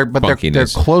 They're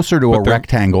closer to a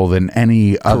rectangle than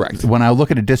any. Correct. When I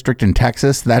look at a district in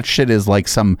Texas, that shit is like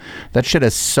that shit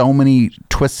has so many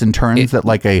twists and turns that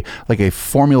like a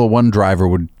Formula One driver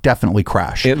would definitely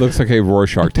crash. It looks like a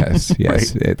Rorschach test.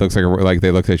 Yes, right. It looks like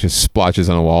they look like just splotches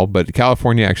on a wall. But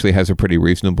California actually has a pretty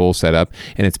reasonable setup,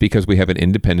 and it's because we have an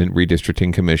independent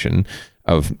redistricting commission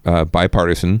of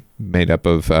bipartisan, made up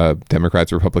of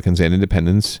Democrats, Republicans, and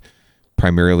independents,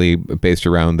 primarily based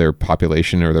around their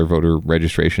population or their voter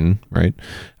registration, right?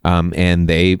 And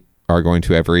they are going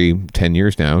to every 10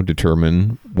 years now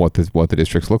determine what the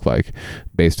districts look like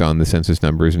based on the census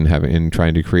numbers and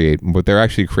trying to create. But they're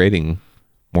actually creating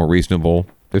more reasonable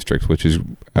districts, which is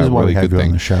a really good thing.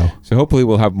 On the show. So hopefully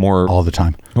we'll have more all the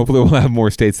time. Hopefully we'll have more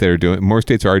states that are doing. More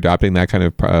states are adopting that kind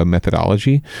of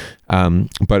methodology,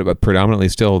 but predominantly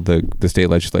still the state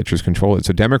legislatures control it.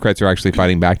 So Democrats are actually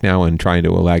fighting back now and trying to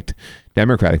elect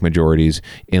Democratic majorities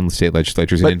in state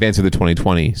legislatures in advance of the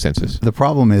 2020 census. The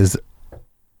problem is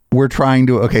we're trying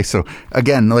to. Okay, so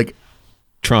again, like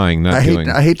trying, not doing.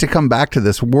 I hate to come back to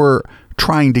this. We're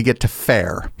trying to get to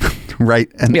fair, right?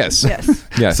 And yes.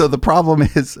 So the problem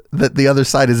is that the other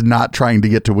side is not trying to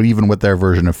get to what their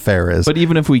version of fair is. But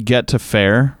even if we get to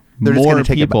fair, more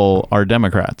people are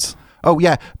Democrats. Oh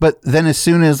yeah, but then as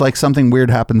soon as like something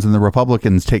weird happens and the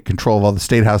Republicans take control of all the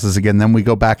state houses again, then we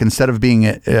go back, instead of being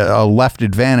a left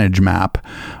advantage map.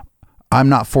 I'm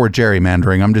not for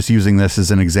gerrymandering. I'm just using this as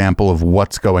an example of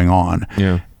what's going on.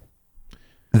 Yeah.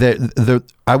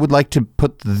 I would like to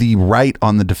put the right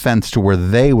on the defense to where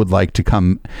they would like to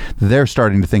come. They're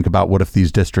starting to think about what if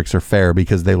these districts are fair,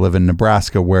 because they live in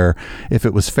Nebraska, where if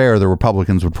it was fair, the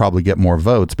Republicans would probably get more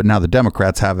votes. But now the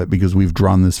Democrats have it because we've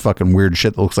drawn this fucking weird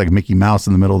shit that looks like Mickey Mouse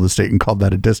in the middle of the state and called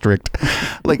that a district.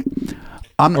 Like,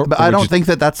 I don't think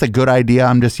that that's a good idea.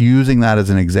 I'm just using that as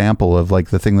an example of like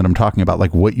the thing that I'm talking about,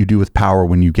 like what you do with power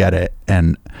when you get it.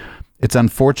 And it's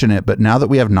unfortunate, but now that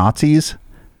we have Nazis,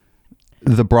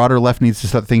 the broader left needs to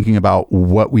start thinking about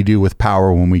what we do with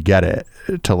power when we get it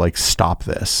to like stop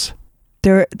this.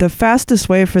 The fastest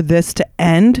way for this to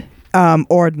end,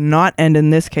 or not end in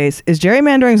this case, is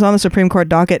gerrymandering's on the Supreme Court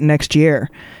docket next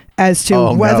year as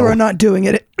to whether or not doing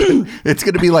it it's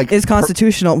going to be like is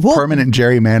constitutional. Permanent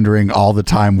gerrymandering all the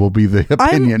time will be the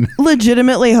opinion. I'm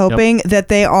legitimately hoping that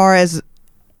they are as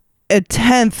a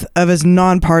tenth of as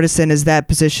nonpartisan as that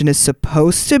position is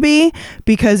supposed to be,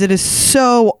 because it is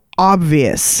so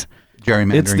obvious.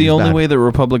 Gerrymandering it's the only way that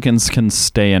Republicans can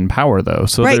stay in power, though.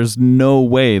 So Right. there's no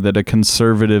way that a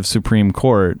conservative Supreme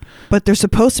Court. But they're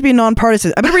supposed to be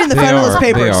nonpartisan. I've been reading the They Federalist are.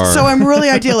 Papers, They are. so I'm really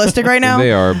idealistic right now.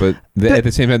 They are, but at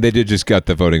the same time, they did just gut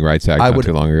the Voting Rights Act not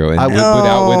too long ago, and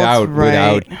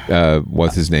without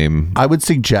what's his name? I would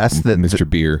suggest that Mr.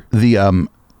 Beer, the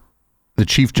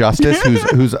Chief Justice,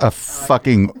 who's a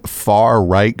fucking far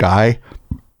right guy,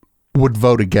 would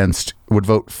vote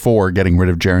for getting rid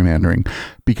of gerrymandering,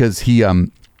 because he's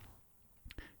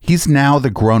now the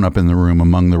grown up in the room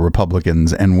among the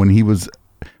Republicans, and when he was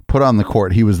put on the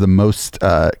court, he was the most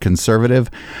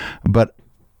conservative, but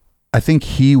I think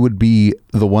he would be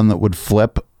the one that would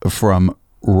flip from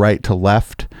right to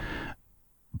left,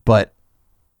 but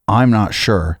I'm not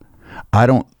sure.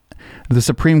 The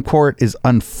Supreme Court is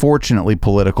unfortunately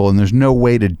political, and there's no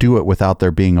way to do it without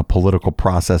there being a political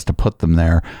process to put them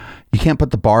there. You can't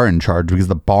put the bar in charge because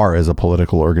the bar is a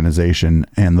political organization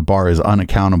and the bar is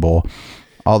unaccountable.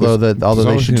 Although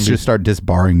they should start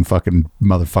disbarring fucking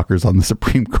motherfuckers on the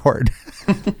Supreme Court.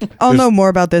 I'll know more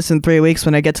about this in 3 weeks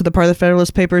when I get to the part of the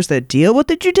Federalist Papers that deal with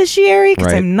the judiciary,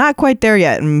 because I'm not quite there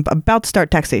yet. I'm about to start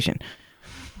taxation.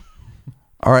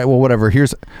 All right, well, whatever.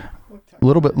 Here's a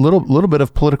little bit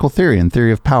of political theory and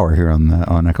theory of power here on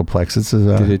Echoplex. This is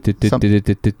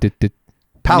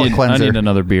palate cleanser. I need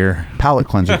another beer. Palate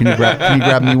cleanser. Can you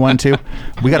grab me one too?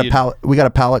 We got a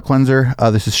palate cleanser.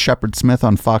 This is Shepard Smith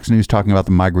on Fox News talking about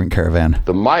the migrant caravan.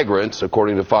 The migrants,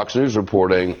 according to Fox News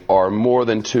reporting, are more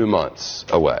than 2 months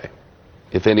away,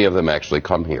 if any of them actually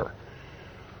come here.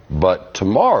 But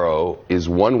tomorrow is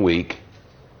 1 week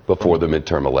before the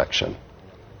midterm election,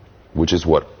 which is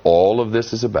what all of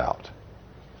this is about.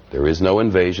 There is no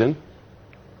invasion.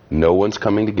 No one's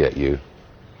coming to get you.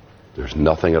 There's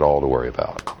nothing at all to worry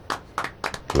about.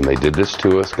 When they did this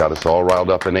to us, got us all riled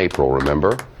up in April,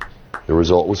 remember? The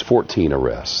result was 14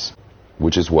 arrests,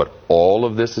 which is what all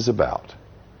of this is about.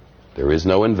 There is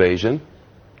no invasion.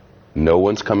 No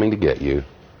one's coming to get you.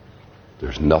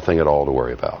 There's nothing at all to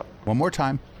worry about. One more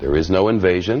time. There is no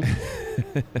invasion.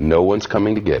 No one's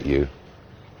coming to get you.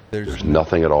 There's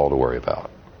nothing at all to worry about.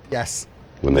 Yes.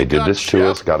 When they did this to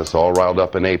us, got us all riled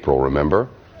up in April, remember?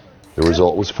 The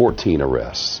result was 14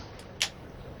 arrests.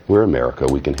 We're America,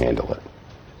 we can handle it.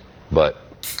 But,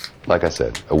 like I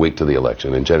said, a week to the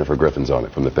election, and Jennifer Griffin's on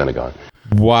it from the Pentagon.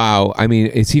 Wow. I mean,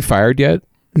 is he fired yet?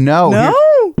 No.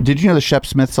 Did you know that Shep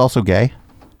Smith's also gay?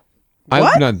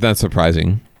 Not that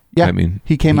surprising. Yeah, I mean,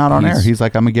 he came out on air. He's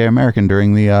like, I'm a gay American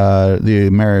during the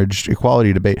marriage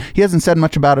equality debate. He hasn't said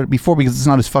much about it before because it's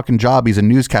not his fucking job. He's a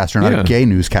newscaster, not a gay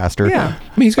newscaster. Yeah.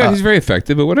 I mean, he's very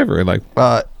effective, but whatever. Like,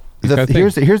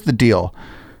 here's the deal.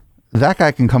 That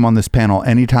guy can come on this panel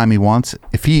anytime he wants.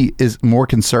 If he is more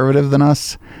conservative than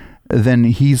us, then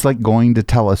he's like going to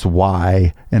tell us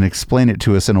why and explain it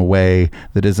to us in a way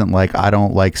that isn't like, I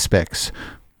don't like Spix.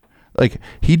 Like,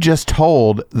 he just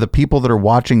told the people that are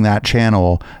watching that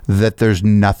channel that there's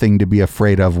nothing to be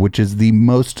afraid of, which is the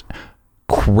most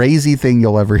crazy thing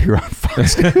you'll ever hear on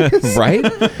Fox News. Right?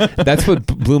 That's what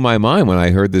blew my mind when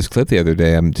I heard this clip the other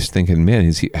day. I'm just thinking,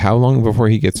 man, how long before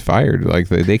he gets fired? Like,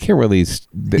 they can't really...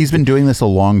 He's been doing this a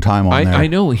long time on there. I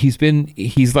know. He's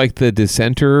like the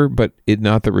dissenter, but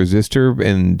not the resistor,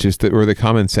 and or the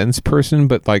common sense person,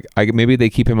 but like, maybe they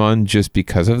keep him on just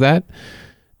because of that.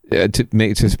 To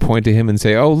point to him and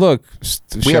say, "Oh, look,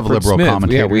 we have liberal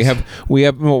commentators. Yeah, we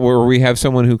have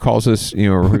someone who calls us,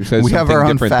 who says we have our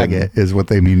own faggot," is what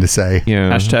they mean to say.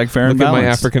 Hashtag fair and balanced. Look at my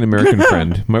African American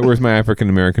friend. Where's my African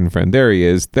American friend? There he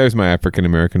is. There's my African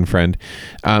American friend.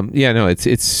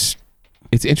 It's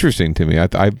interesting to me.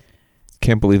 I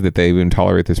can't believe that they even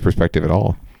tolerate this perspective at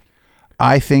all.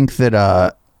 I think that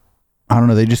I don't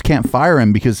know. They just can't fire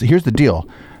him because here's the deal.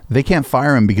 They can't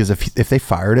fire him because if they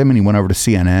fired him and he went over to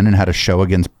CNN and had a show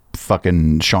against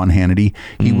fucking Sean Hannity,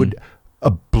 he would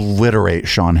obliterate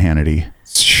Sean Hannity.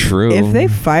 It's true. If they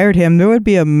fired him, there would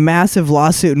be a massive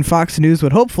lawsuit, and Fox News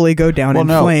would hopefully go down in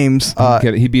flames.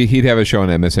 He'd have a show on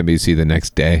MSNBC the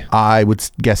next day. I would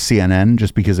guess CNN,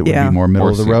 just because it would be more middle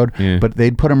of the road. Yeah. But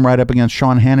they'd put him right up against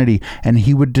Sean Hannity, and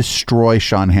he would destroy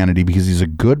Sean Hannity because he's a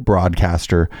good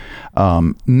broadcaster.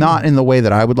 Not in the way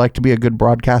that I would like to be a good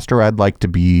broadcaster. I'd like to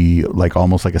be like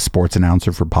almost like a sports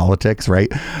announcer for politics,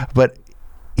 right? But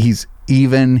he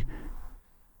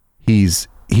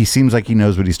seems like he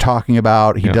knows what he's talking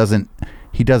about. He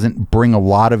doesn't bring a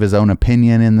lot of his own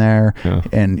opinion in there,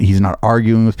 and he's not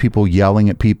arguing with people, yelling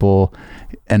at people.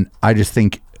 And I just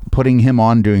think putting him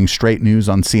on doing straight news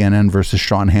on CNN versus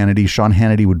Sean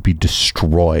Hannity would be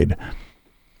destroyed,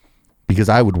 because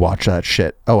I would watch that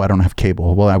shit. Oh, I don't have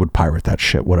cable. Well, I would pirate that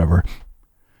shit, whatever.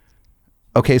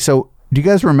 Okay, so do you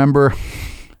guys remember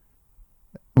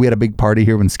we had a big party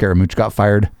here when Scaramouche got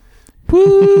fired?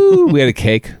 Woo! We had a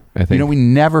cake, I think. We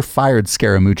never fired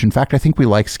Scaramouche. In fact, I think we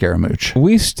like Scaramouche.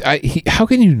 How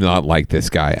can you not like this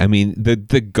guy? I mean,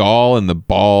 the gall and the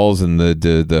balls and the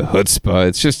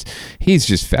chutzpah. He's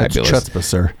just fabulous. That's chutzpah,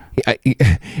 sir.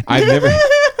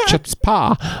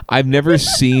 I've never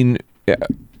seen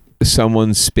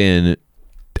someone spin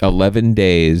 11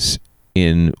 days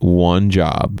in one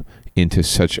job into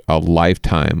such a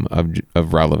lifetime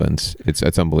of relevance.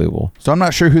 It's unbelievable. So I'm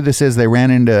not sure who this is. They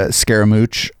ran into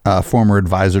Scaramouche, former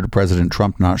advisor to President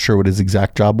Trump. Not sure what his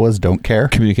exact job was. Don't care.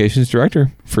 Communications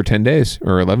director for 10 days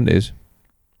or 11 days.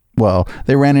 Well,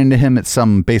 they ran into him at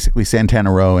some basically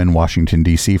Santana Row in Washington,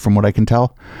 D.C., from what I can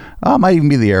tell. Might even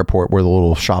be the airport where the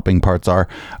little shopping parts are.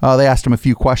 They asked him a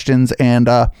few questions, and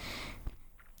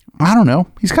I don't know.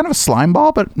 He's kind of a slime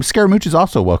ball, but Scaramouche is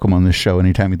also welcome on this show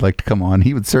anytime he'd like to come on.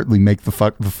 He would certainly make the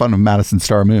fun of Madison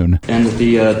Star Moon. And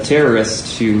the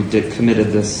terrorist who committed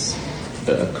this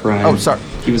crime. Oh, sorry.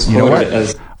 He was quoted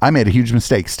as... I made a huge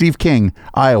mistake. Steve King,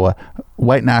 Iowa,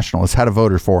 white nationalist, had a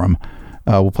voter for him.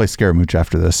 We'll play Scaramouche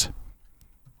after this.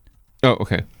 Oh,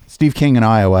 okay. Steve King in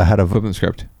Iowa had a Flip the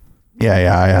script.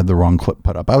 Yeah, I had the wrong clip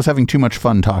put up. I was having too much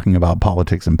fun talking about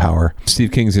politics and power.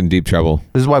 Steve King's in deep trouble.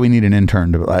 This is why we need an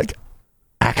intern to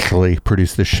actually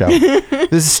produce this show.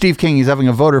 This is Steve King. He's having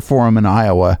a voter forum in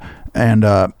Iowa, and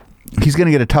he's going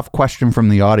to get a tough question from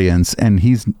the audience, and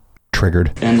he's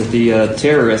triggered. And the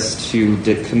terrorist who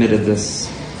committed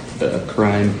this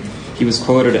crime, he was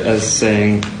quoted as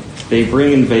saying, "They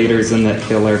bring invaders in that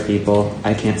kill our people.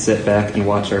 I can't sit back and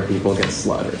watch our people get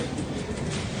slaughtered."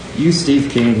 You, Steve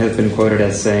King, have been quoted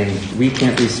as saying, "We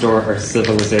can't restore our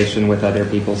civilization with other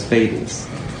people's babies."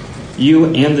 You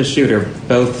and the shooter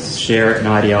both share an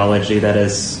ideology that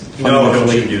is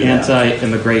fundamentally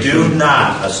anti-immigration. Do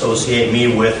not associate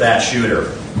me with that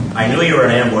shooter. I knew you were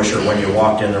an ambusher when you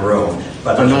walked in the room,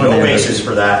 but there's no basis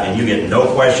for that, and you get no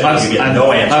question, you get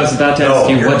no answer. I was about to ask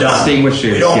you what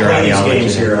distinguishes your ideology. We don't play these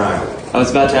games here in Iowa. I was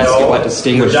about to ask you what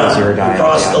distinguishes your ideology. You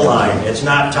crossed the line. It's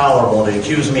not tolerable to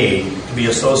accuse me to be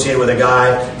associated with a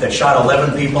guy that shot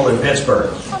 11 people in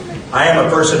Pittsburgh. I am a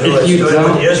person who has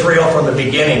stood with Israel from the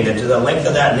beginning. That the length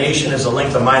of that nation is the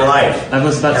length of my life. I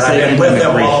was about to say, I've been with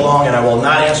them all along, and I will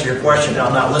not answer your question.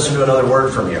 I'll not listen to another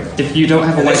word from you. If you don't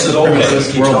have a white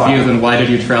supremacist worldview, then why did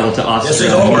you travel to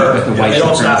Austria and meet with a white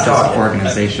supremacist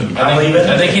organization?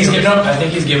 I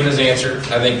think he's given his answer.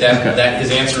 I think that his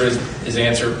answer is his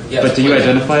answer. Yes. But do you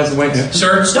identify as a white?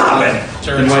 Sir, stop it.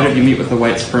 Sir, then why did you meet with the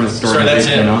white supremacist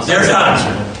organization in Austria? There's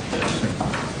not.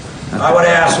 I would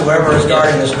ask whoever is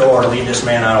guarding this door to lead this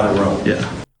man out of the room.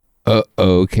 Yeah.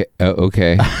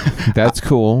 Okay. That's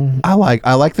cool. I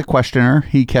like the questioner.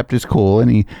 He kept his cool, and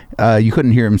he you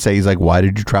couldn't hear him say, he's like, "Why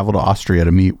did you travel to Austria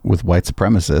to meet with white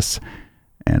supremacists?"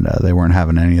 And they weren't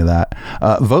having any of that.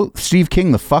 Vote Steve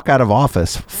King the fuck out of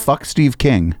office. Fuck Steve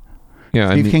King.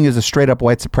 Yeah, Steve King is a straight up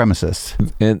white supremacist.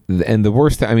 And the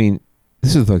worst, I mean,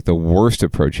 this is like the worst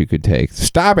approach you could take.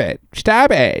 Stop it. Shut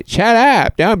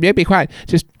up. Don't be quiet.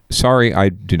 Just sorry, I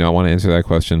do not want to answer that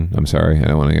question. I'm sorry.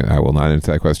 I will not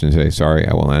answer that question today. Sorry,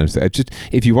 I will not answer that. Just,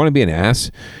 if you want to be an ass,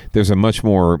 there's a much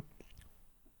more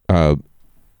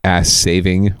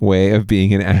ass-saving way of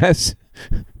being an ass,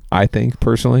 I think,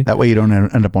 personally. That way you don't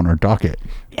end up on our docket.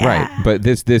 Yeah. Right. But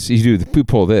you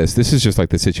pull this. This is just like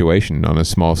the situation on a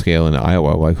small scale in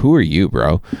Iowa. Like, who are you,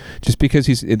 bro? Just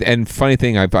because and funny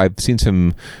thing, I've seen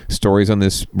some stories on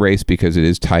this race because it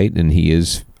is tight and he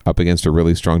is up against a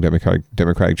really strong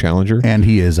Democratic challenger, and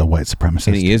he is a white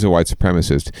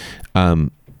supremacist.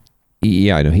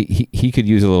 Yeah, I know he could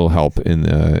use a little help in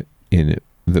the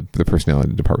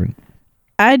personality department.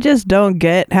 I just don't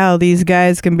get how these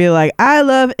guys can be like, I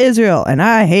love Israel and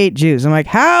I hate Jews. I'm like,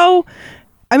 how?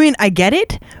 I mean, I get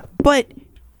it, but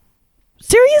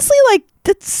seriously, like,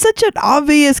 that's such an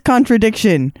obvious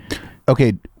contradiction.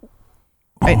 Okay.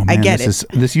 I get it.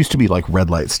 This used to be like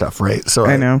red light stuff, right? So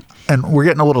I know. And we're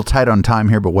getting a little tight on time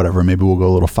here, but whatever. Maybe we'll go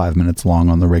a little 5 minutes long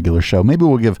on the regular show. Maybe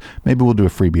we'll do a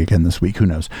freebie again this week. Who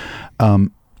knows?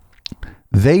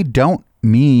 They don't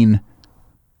mean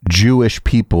Jewish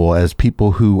people as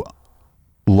people who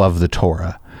love the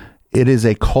Torah. It is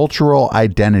a cultural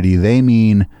identity. They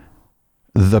mean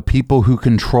the people who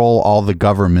control all the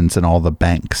governments and all the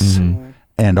banks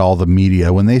and all the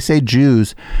media. When they say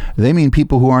Jews, they mean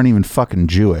people who aren't even fucking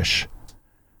Jewish.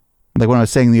 Like when I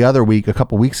was saying a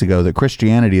couple weeks ago, that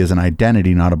Christianity is an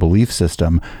identity, not a belief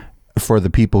system for the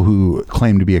people who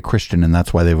claim to be a Christian, and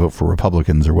that's why they vote for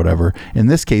Republicans or whatever. In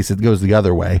this case, it goes the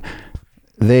other way.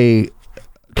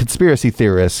 Conspiracy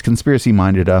theorists,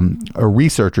 conspiracy-minded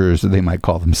researchers, they might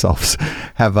call themselves,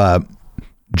 have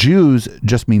Jews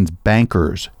just means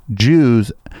bankers.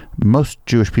 Most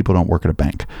Jewish people don't work at a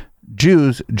bank.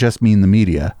 Jews just mean the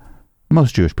media.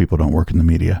 Most Jewish people don't work in the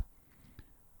media.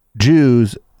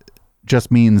 Jews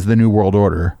just means the New World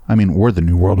Order. I mean, we're the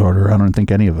New World Order. I don't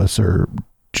think any of us are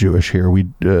Jewish here. We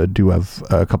do have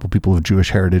a couple people of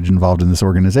Jewish heritage involved in this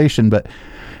organization, but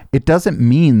it doesn't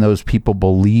mean those people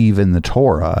believe in the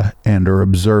Torah and are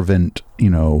observant,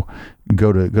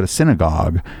 go to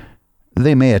synagogue.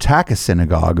 They may attack a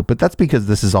synagogue, but that's because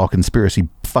this is all conspiracy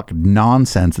fucking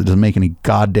nonsense that doesn't make any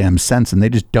goddamn sense, and they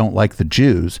just don't like the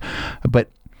Jews. But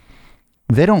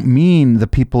they don't mean the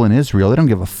people in Israel. They don't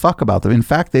give a fuck about them. In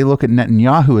fact, they look at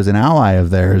Netanyahu as an ally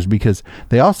of theirs because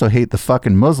they also hate the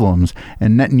fucking Muslims,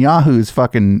 and Netanyahu is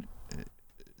fucking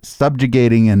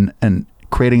subjugating and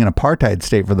creating an apartheid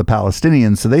state for the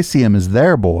Palestinians, so they see him as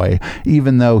their boy,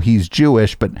 even though he's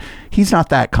Jewish, but he's not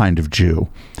that kind of Jew.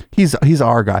 He's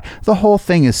our guy. The whole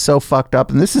thing is so fucked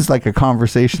up, and this is like a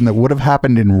conversation that would have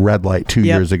happened in Red Light 2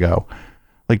 years ago.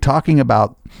 Like talking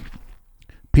about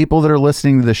people that are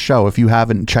listening to this show, if you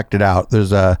haven't checked it out,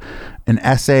 there's an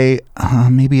essay,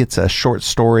 maybe it's a short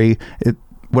story,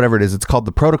 whatever it is, it's called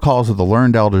The Protocols of the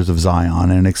Learned Elders of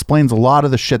Zion, and it explains a lot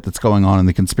of the shit that's going on in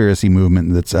the conspiracy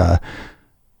movement that's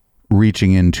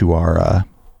reaching into our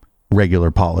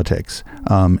regular politics.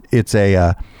 It's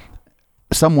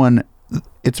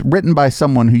written by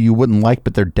someone who you wouldn't like,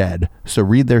 but they're dead. So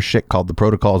read their shit called The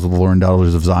Protocols of the Learned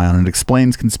Elders of Zion. And it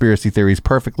explains conspiracy theories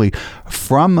perfectly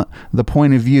from the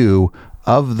point of view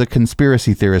of the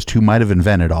conspiracy theorist who might have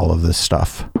invented all of this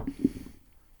stuff.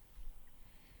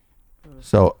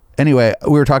 So anyway,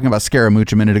 we were talking about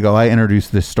Scaramouche a minute ago. I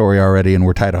introduced this story already, and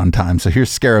we're tight on time. So here's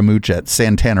Scaramouche at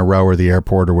Santana Row or the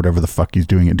airport or whatever the fuck he's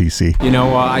doing at D.C.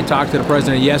 I talked to the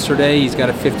president yesterday. He's got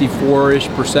a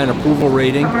 54-ish% approval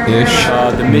rating. The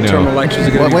midterm elections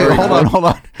are going to be very close. Hold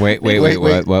on. Wait.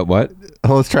 What?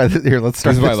 Oh, let's try this. Here, let's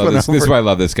start. This is why I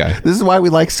love this guy. This is why we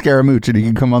like Scaramouche, and he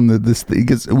can come on this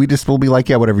because we just will be like,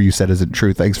 yeah, whatever you said isn't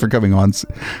true. Thanks for coming on.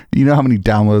 You know how many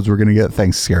downloads we're going to get?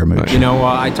 Thanks, Scaramouche.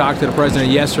 I talked to the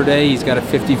president yesterday. He's got a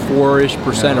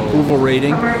 54-ish% approval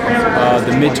rating.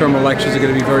 The midterm elections are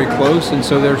going to be very close, and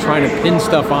so they're trying to pin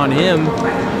stuff on him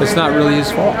that's not really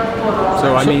his fault.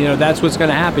 So, that's what's going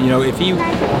to happen. If he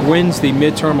wins the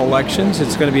midterm elections,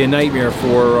 it's going to be a nightmare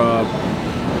for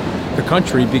the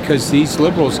country because these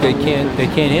liberals, they can't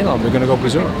handle them. They're going to go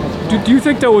berserk. Do you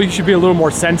think that we should be a little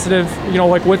more sensitive?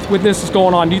 With this is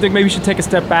going on, do you think maybe we should take a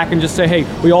step back and just say, hey,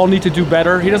 we all need to do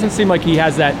better? He doesn't seem like he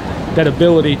has that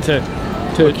ability to.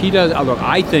 Look, he does. Look,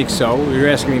 I think so. You're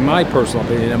asking me my personal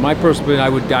opinion. And my personal opinion, I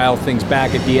would dial things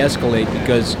back and de-escalate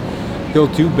because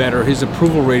he'll do better. His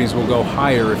approval ratings will go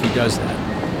higher if he does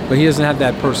that. But he doesn't have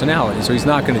that personality, so he's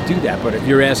not going to do that. But if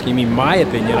you're asking me my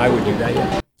opinion, I would do that,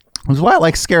 yeah. That's why I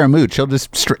like Scaramouche.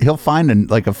 He'll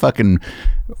find a fucking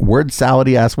word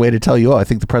salady ass way to tell you, I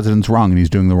think the president's wrong and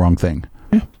he's doing the wrong thing.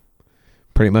 Yeah,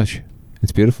 pretty much.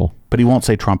 It's beautiful. But he won't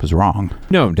say Trump is wrong.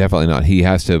 No, definitely not. He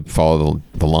has to follow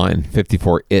the line.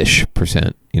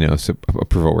 54-ish%,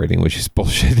 approval rating, which is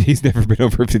bullshit. He's never been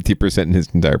over 50% in his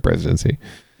entire presidency.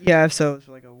 Yeah, so it's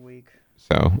for like a week.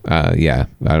 So, I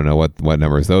don't know what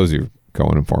numbers those are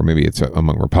going for. Maybe it's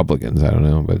among Republicans. I don't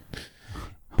know, but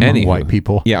among white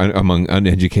people. Yeah, among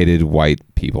uneducated white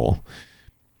people.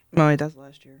 No, that's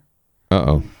last year.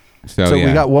 Uh-oh. So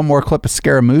we got one more clip of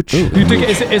Scaramouche. Do you think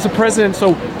as a president,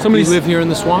 so somebody live here in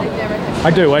the swamp?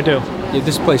 I do. Yeah,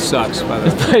 this place sucks, by the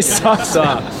way. This place sucks.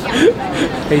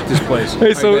 Hate this place. Hey,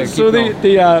 is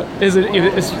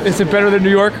it better than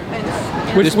New York?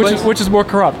 Which is more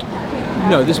corrupt?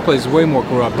 No, this place is way more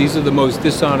corrupt. These are the most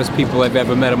dishonest people I've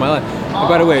ever met in my life. And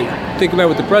by the way, think about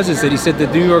what the president said. He said the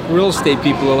New York real estate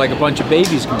people are like a bunch of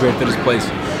babies compared to this place.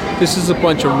 This is a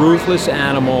bunch of ruthless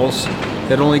animals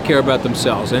that only care about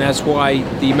themselves, and that's why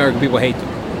the American people hate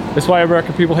them. That's why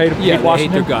American people hate Washington?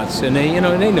 Washington? They hate their guts, and they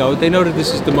know that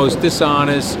this is the most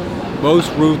dishonest,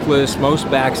 most ruthless, most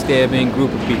backstabbing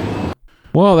group of people.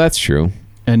 Well, that's true.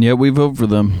 And yet we vote for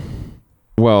them.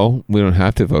 Well, we don't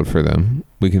have to vote for them.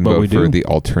 We can vote for the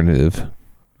alternative.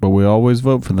 But we always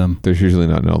vote for them. There's usually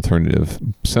not an alternative.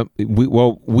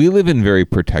 We live in very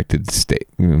protected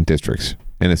districts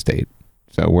in a state.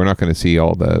 So we're not going to see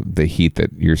all the heat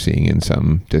that you're seeing in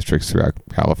some districts throughout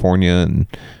California and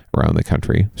around the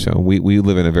country. So we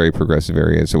live in a very progressive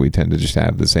area, so we tend to just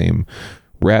have the same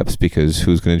reps because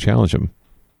who's going to challenge them?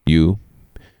 You,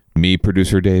 me,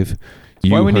 producer Dave.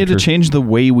 Why we need to change the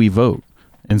way we vote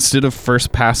instead of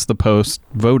first past the post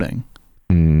voting.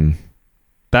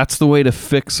 That's the way to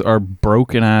fix our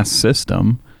broken ass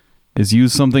system, is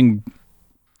use something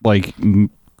like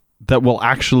that will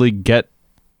actually get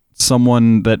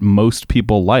someone that most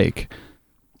people like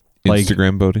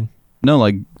Instagram voting. No,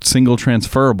 like single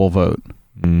transferable vote.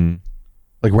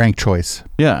 Like ranked choice.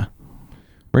 Yeah.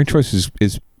 Ranked choice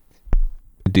is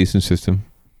a decent system.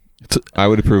 I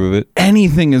would approve of it.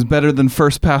 Anything is better than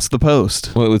first past the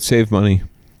post. Well, it would save money.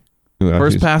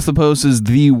 First past the post is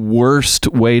the worst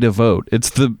way to vote. It's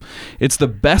the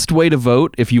best way to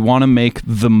vote if you want to make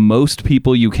the most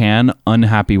people you can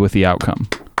unhappy with the outcome.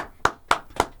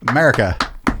 America.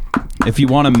 If you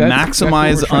want to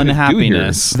maximize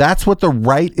unhappiness, that's what the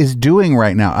right is doing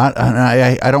right now.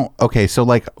 I don't. Okay, so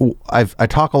like I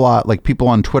talk a lot. Like people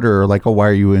on Twitter are like, "Oh, why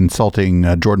are you insulting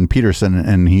Jordan Peterson?"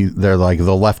 And they're like,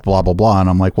 "The left, blah blah blah." And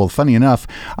I'm like, "Well, funny enough,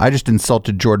 I just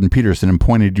insulted Jordan Peterson and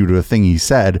pointed you to a thing he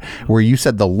said where you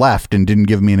said the left and didn't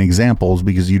give me an examples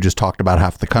because you just talked about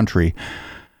half the country."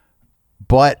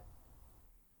 But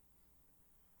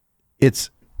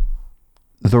it's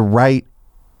the right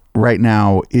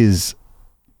now is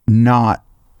not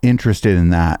interested in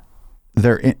that.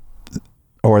 They're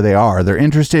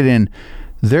interested in,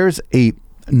 there's a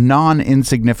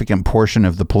non-insignificant portion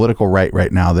of the political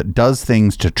right now that does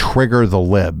things to trigger the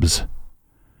libs.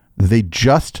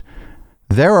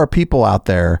 There are people out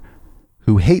there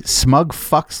who hate smug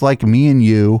fucks like me and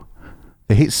you.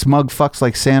 They hate smug fucks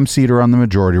like Sam Cedar on the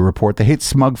Majority Report. They hate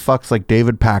smug fucks like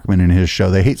David Pakman in his show.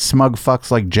 They hate smug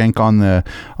fucks like Cenk on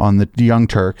the Young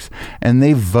Turks. And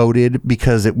they voted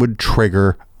because it would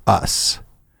trigger us.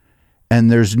 And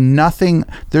there's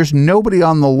nobody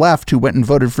on the left who went and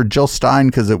voted for Jill Stein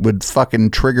because it would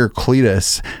fucking trigger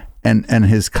Cletus and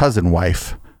his cousin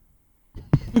wife.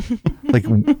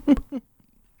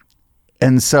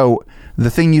 And so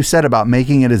the thing you said about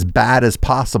making it as bad as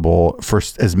possible for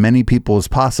as many people as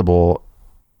possible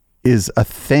is a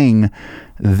thing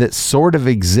that sort of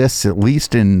exists, at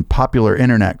least in popular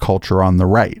internet culture on the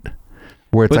right,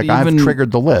 where it's I've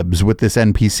triggered the libs with this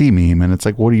NPC meme. And it's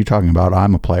like, what are you talking about?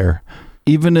 I'm a player.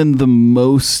 Even in the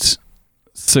most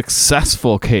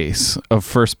successful case of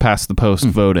first past the post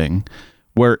voting,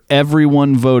 where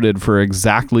everyone voted for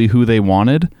exactly who they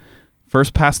wanted,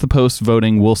 first past the post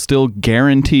voting will still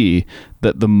guarantee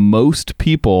that the most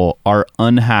people are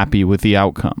unhappy with the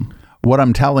outcome. What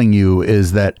I'm telling you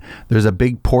is that there's a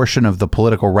big portion of the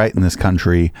political right in this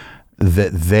country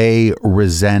that they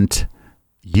resent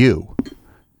you.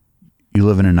 You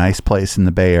live in a nice place in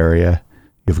the Bay Area,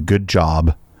 you have a good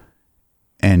job,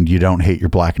 and you don't hate your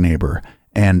black neighbor.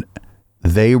 And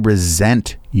they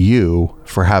resent you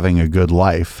for having a good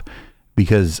life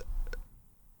because,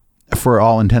 for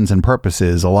all intents and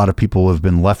purposes, a lot of people have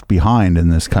been left behind in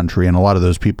this country, and a lot of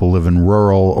those people live in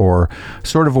rural or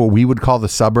sort of what we would call the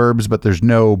suburbs, but there's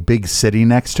no big city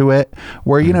next to it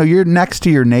where, you're next to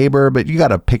your neighbor, but you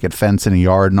got a picket fence in a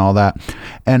yard and all that.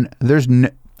 And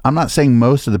I'm not saying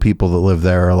most of the people that live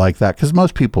there are like that, because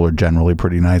most people are generally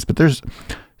pretty nice, but there's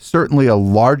certainly a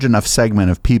large enough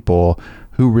segment of people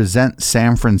who resent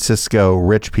San Francisco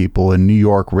rich people and New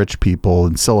York rich people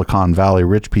and Silicon Valley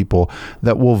rich people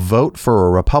that will vote for a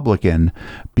Republican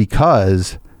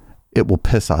because it will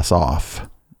piss us off.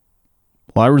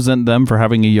 Well, I resent them for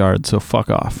having a yard, so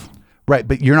fuck off. Right,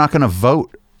 but you're not going to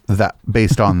vote that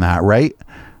based on that, right?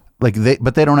 But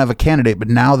they don't have a candidate, but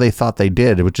now they thought they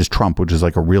did, which is Trump, which is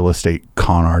like a real estate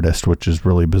con artist, which is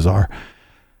really bizarre.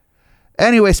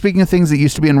 Anyway, speaking of things that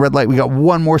used to be in red light, we got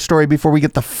one more story before we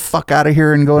get the fuck out of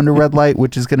here and go into red light,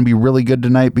 which is going to be really good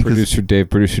tonight because Producer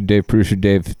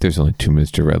Dave, there's only 2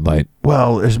 minutes to red light.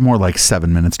 Well, there's more like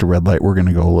 7 minutes to red light. We're going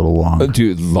to go a little long.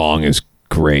 Dude, long is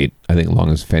great. I think long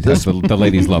is fantastic. The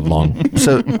ladies love long.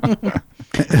 So,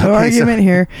 no argument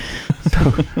here.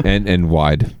 And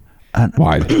wide.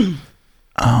 Wide.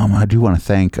 I do want to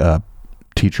thank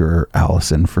teacher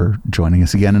Allison for joining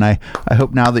us again. And I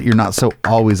hope now that you're not so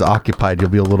always occupied, you'll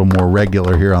be a little more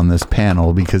regular here on this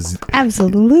panel because...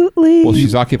 Absolutely. Well,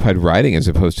 she's occupied writing as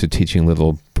opposed to teaching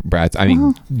little brats,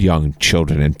 young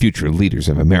children and future leaders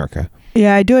of America.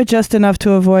 Yeah, I do it just enough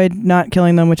to avoid not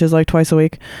killing them, which is like twice a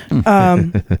week. But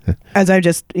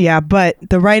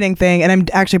the writing thing, and I'm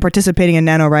actually participating in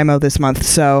NaNoWriMo this month,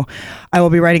 so I will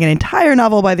be writing an entire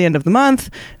novel by the end of the month,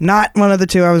 not one of the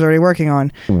two I was already working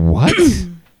on. What? We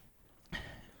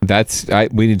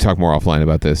need to talk more offline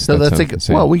about this.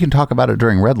 So we can talk about it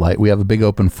during Red Light. We have a big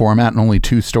open format and only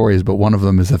 2 stories, but one of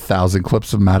them is 1,000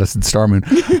 clips of Madison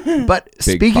Starmoon. But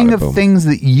speaking of things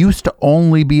that used to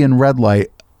only be in Red Light,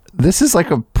 this is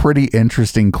like a pretty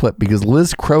interesting clip because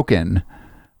Liz Crokin,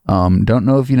 don't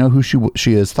know if you know who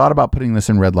she is, thought about putting this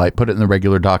in Red Light, put it in the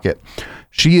regular docket.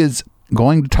 She is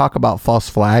going to talk about false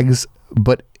flags,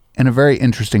 but in a very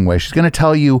interesting way. She's going to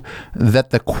tell you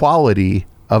that the quality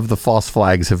of the false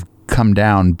flags have come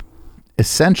down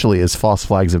essentially as false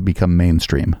flags have become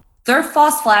mainstream. Their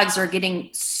false flags are getting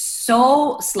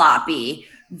so sloppy.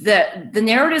 The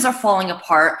narratives are falling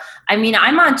apart. I mean,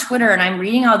 I'm on Twitter and I'm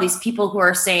reading all these people who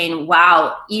are saying,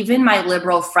 wow, even my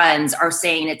liberal friends are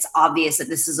saying it's obvious that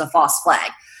this is a false flag.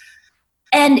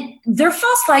 And their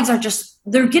false flags are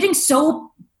they're getting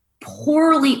so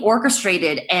poorly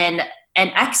orchestrated and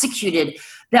executed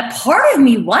that part of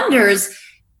me wonders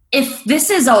if this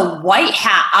is a white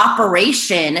hat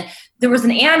operation. There was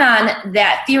an anon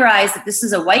that theorized that this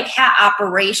is a white hat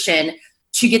operation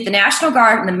to get the National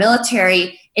Guard and the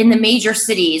military in the major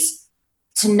cities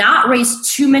to not raise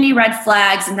too many red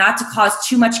flags and not to cause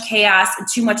too much chaos and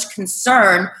too much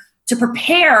concern to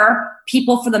prepare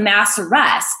people for the mass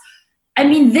arrest. I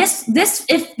mean,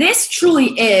 if this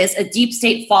truly is a deep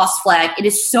state false flag, it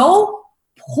is so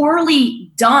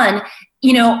poorly done.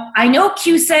 You know, I know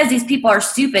Q says these people are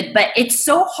stupid, but it's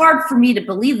so hard for me to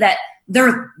believe that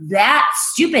they're that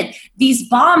stupid. These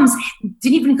bombs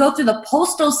didn't even go through the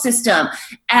postal system,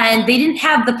 and they didn't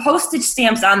have the postage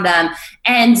stamps on them,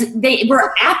 and they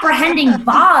were apprehending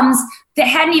bombs that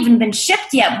hadn't even been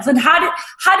shipped yet. But how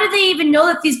did they even know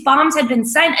that these bombs had been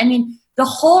sent? I mean, the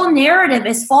whole narrative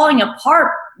is falling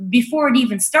apart before it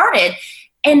even started.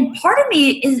 And part of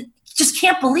me just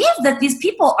can't believe that these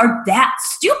people are that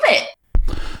stupid.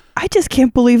 I just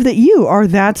can't believe that you are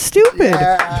that stupid.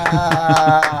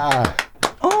 Yeah.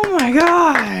 Oh my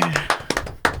God.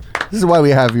 This is why we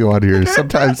have you on here.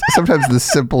 Sometimes the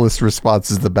simplest response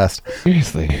is the best.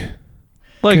 Seriously.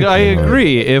 Like, I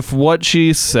agree. If what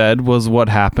she said was what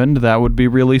happened, that would be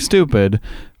really stupid.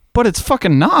 But it's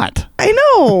fucking not. I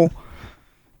know.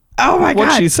 Oh my God.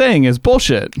 What she's saying is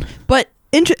bullshit. But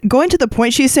going to the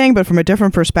point she's saying, but from a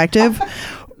different perspective.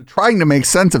 Trying to make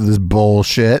sense of this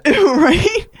bullshit.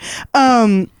 Right?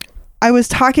 I was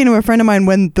talking to a friend of mine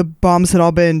when the bombs had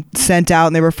all been sent out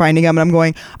and they were finding them, and I'm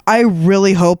going, I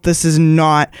really hope this is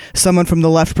not someone from the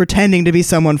left pretending to be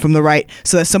someone from the right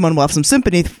so that someone will have some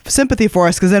sympathy for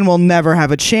us, because then we'll never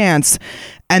have a chance.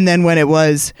 And then when it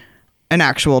was an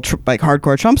actual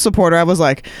hardcore Trump supporter, I was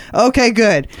like, okay,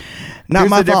 good. Not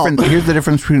my fault. Here's the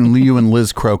difference between you and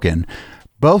Liz Crokin.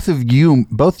 Both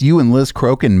you and Liz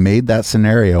Crokin made that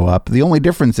scenario up. The only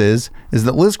difference is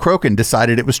that Liz Crokin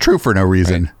decided it was true for no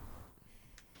reason. Right.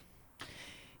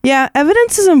 Yeah,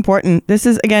 evidence is important. This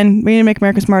is, again, we need to make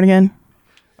America smart again.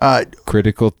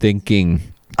 Critical thinking.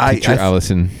 Teacher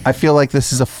Allison. I feel like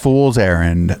this is a fool's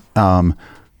errand. This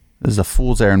is a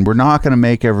fool's errand. We're not going to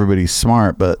make everybody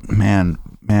smart, but man,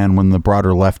 when the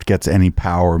broader left gets any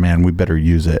power, man, we better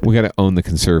use it. We got to own the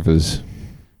conservatives.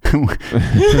 What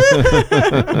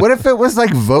if it was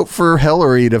like vote for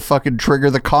Hillary to fucking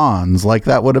trigger the cons? Like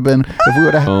that would have been if we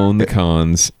would have own the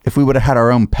cons. If we would have had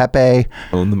our own Pepe,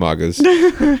 own the MAGAs.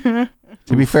 To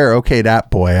be fair, okay,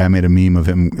 that boy, I made a meme of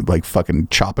him like fucking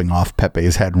chopping off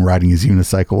Pepe's head and riding his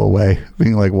unicycle away,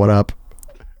 being like, "What up?"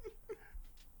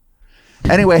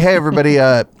 Anyway, hey everybody,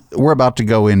 we're about to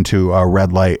go into our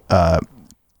red light.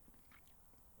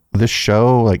 This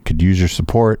show could use your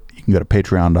support. You can go to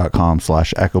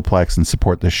patreon.com/echoplex and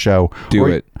support this show.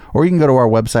 Or you can go to our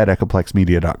website,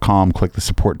 echoplexmedia.com, click the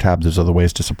support tab. There's other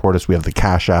ways to support us. We have the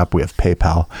Cash App. We have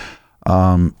PayPal.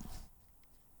 You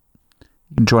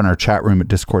can join our chat room at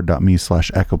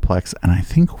discord.me/echoplex. And I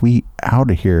think we out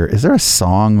of here. Is there a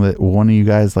song that one of you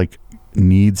guys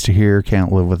needs to hear,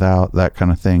 can't live without, that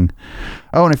kind of thing?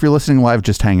 Oh, and if you're listening live,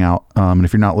 just hang out. And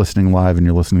if you're not listening live and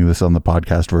you're listening to this on the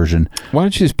podcast version, why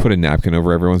don't you just put a napkin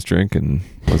over everyone's drink and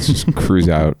let's just cruise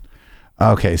out.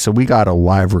 Okay, so we got a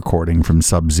live recording from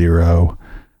Sub-Zero.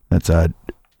 That's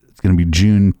it's going to be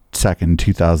June 2nd,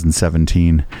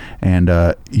 2017,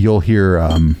 and you'll hear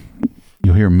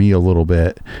You'll hear me a little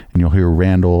bit, and you'll hear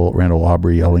Randall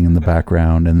Aubrey yelling in the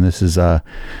background. And this is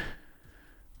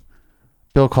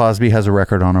Bill Cosby has a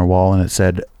record on our wall, and it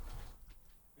said,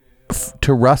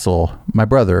 to Russell, my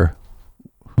brother,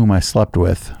 whom I slept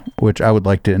with, which I would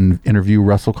like to interview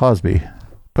Russell Cosby.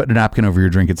 Put a napkin over your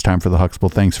drink. It's time for the Huxtable.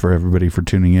 Thanks for everybody for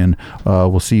tuning in.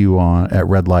 We'll see you at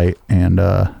Red Light, and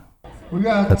we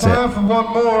got that's time it. for one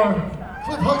more.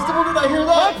 Cliff Huxtable, did I hear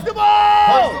that? Huxtable!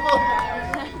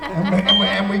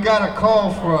 And we got a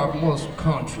call for our most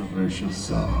controversial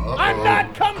song. I'm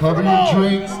not comfortable! Cover your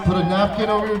drinks, put a napkin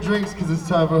over your drinks, because it's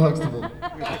time for Huxtable.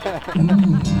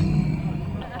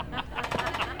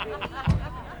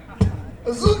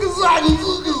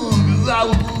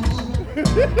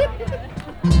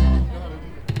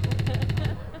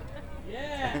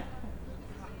 Yeah.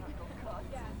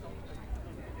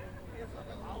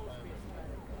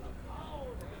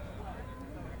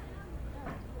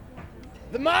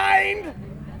 The mind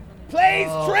plays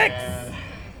tricks.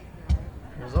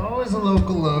 There's always a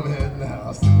local love head in the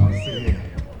house that wants to hear.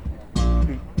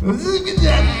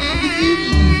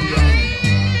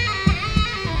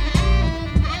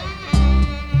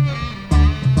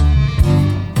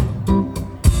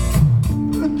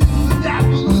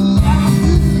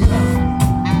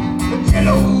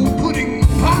 Jello pudding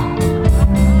pop.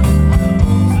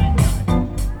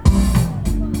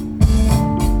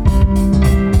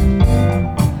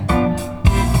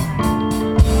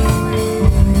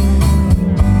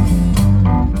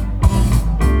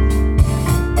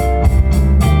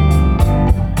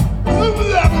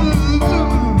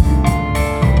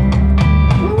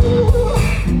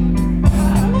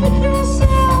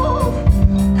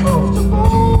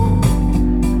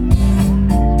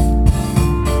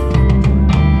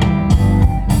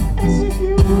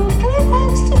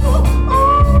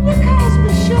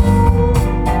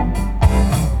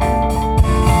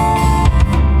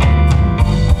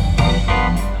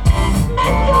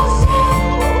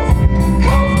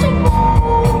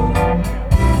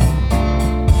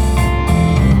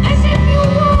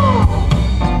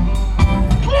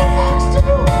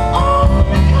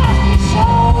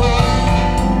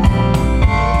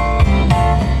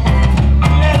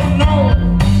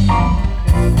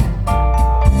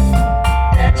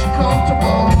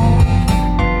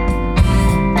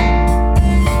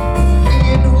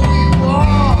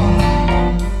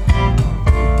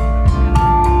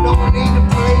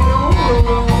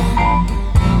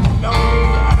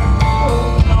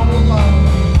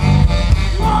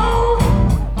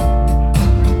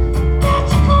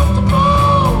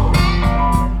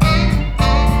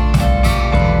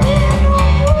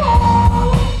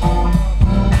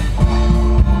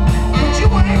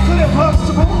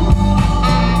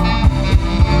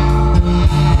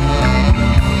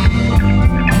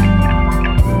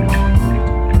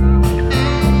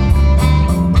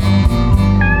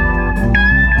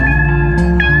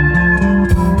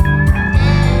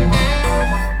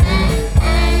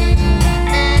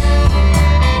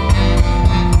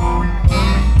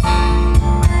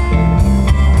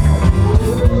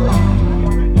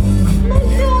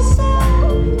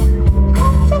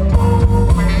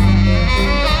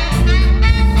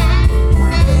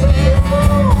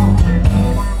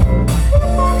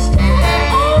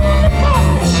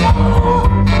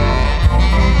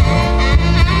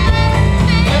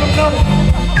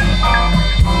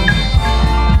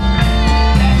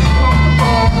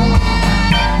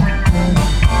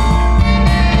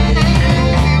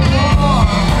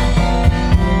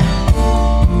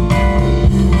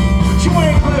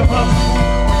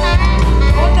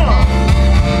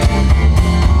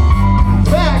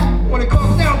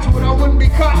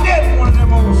 Caught dead in one of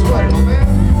them old sweaters,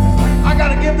 man. I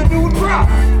gotta give the dude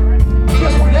props.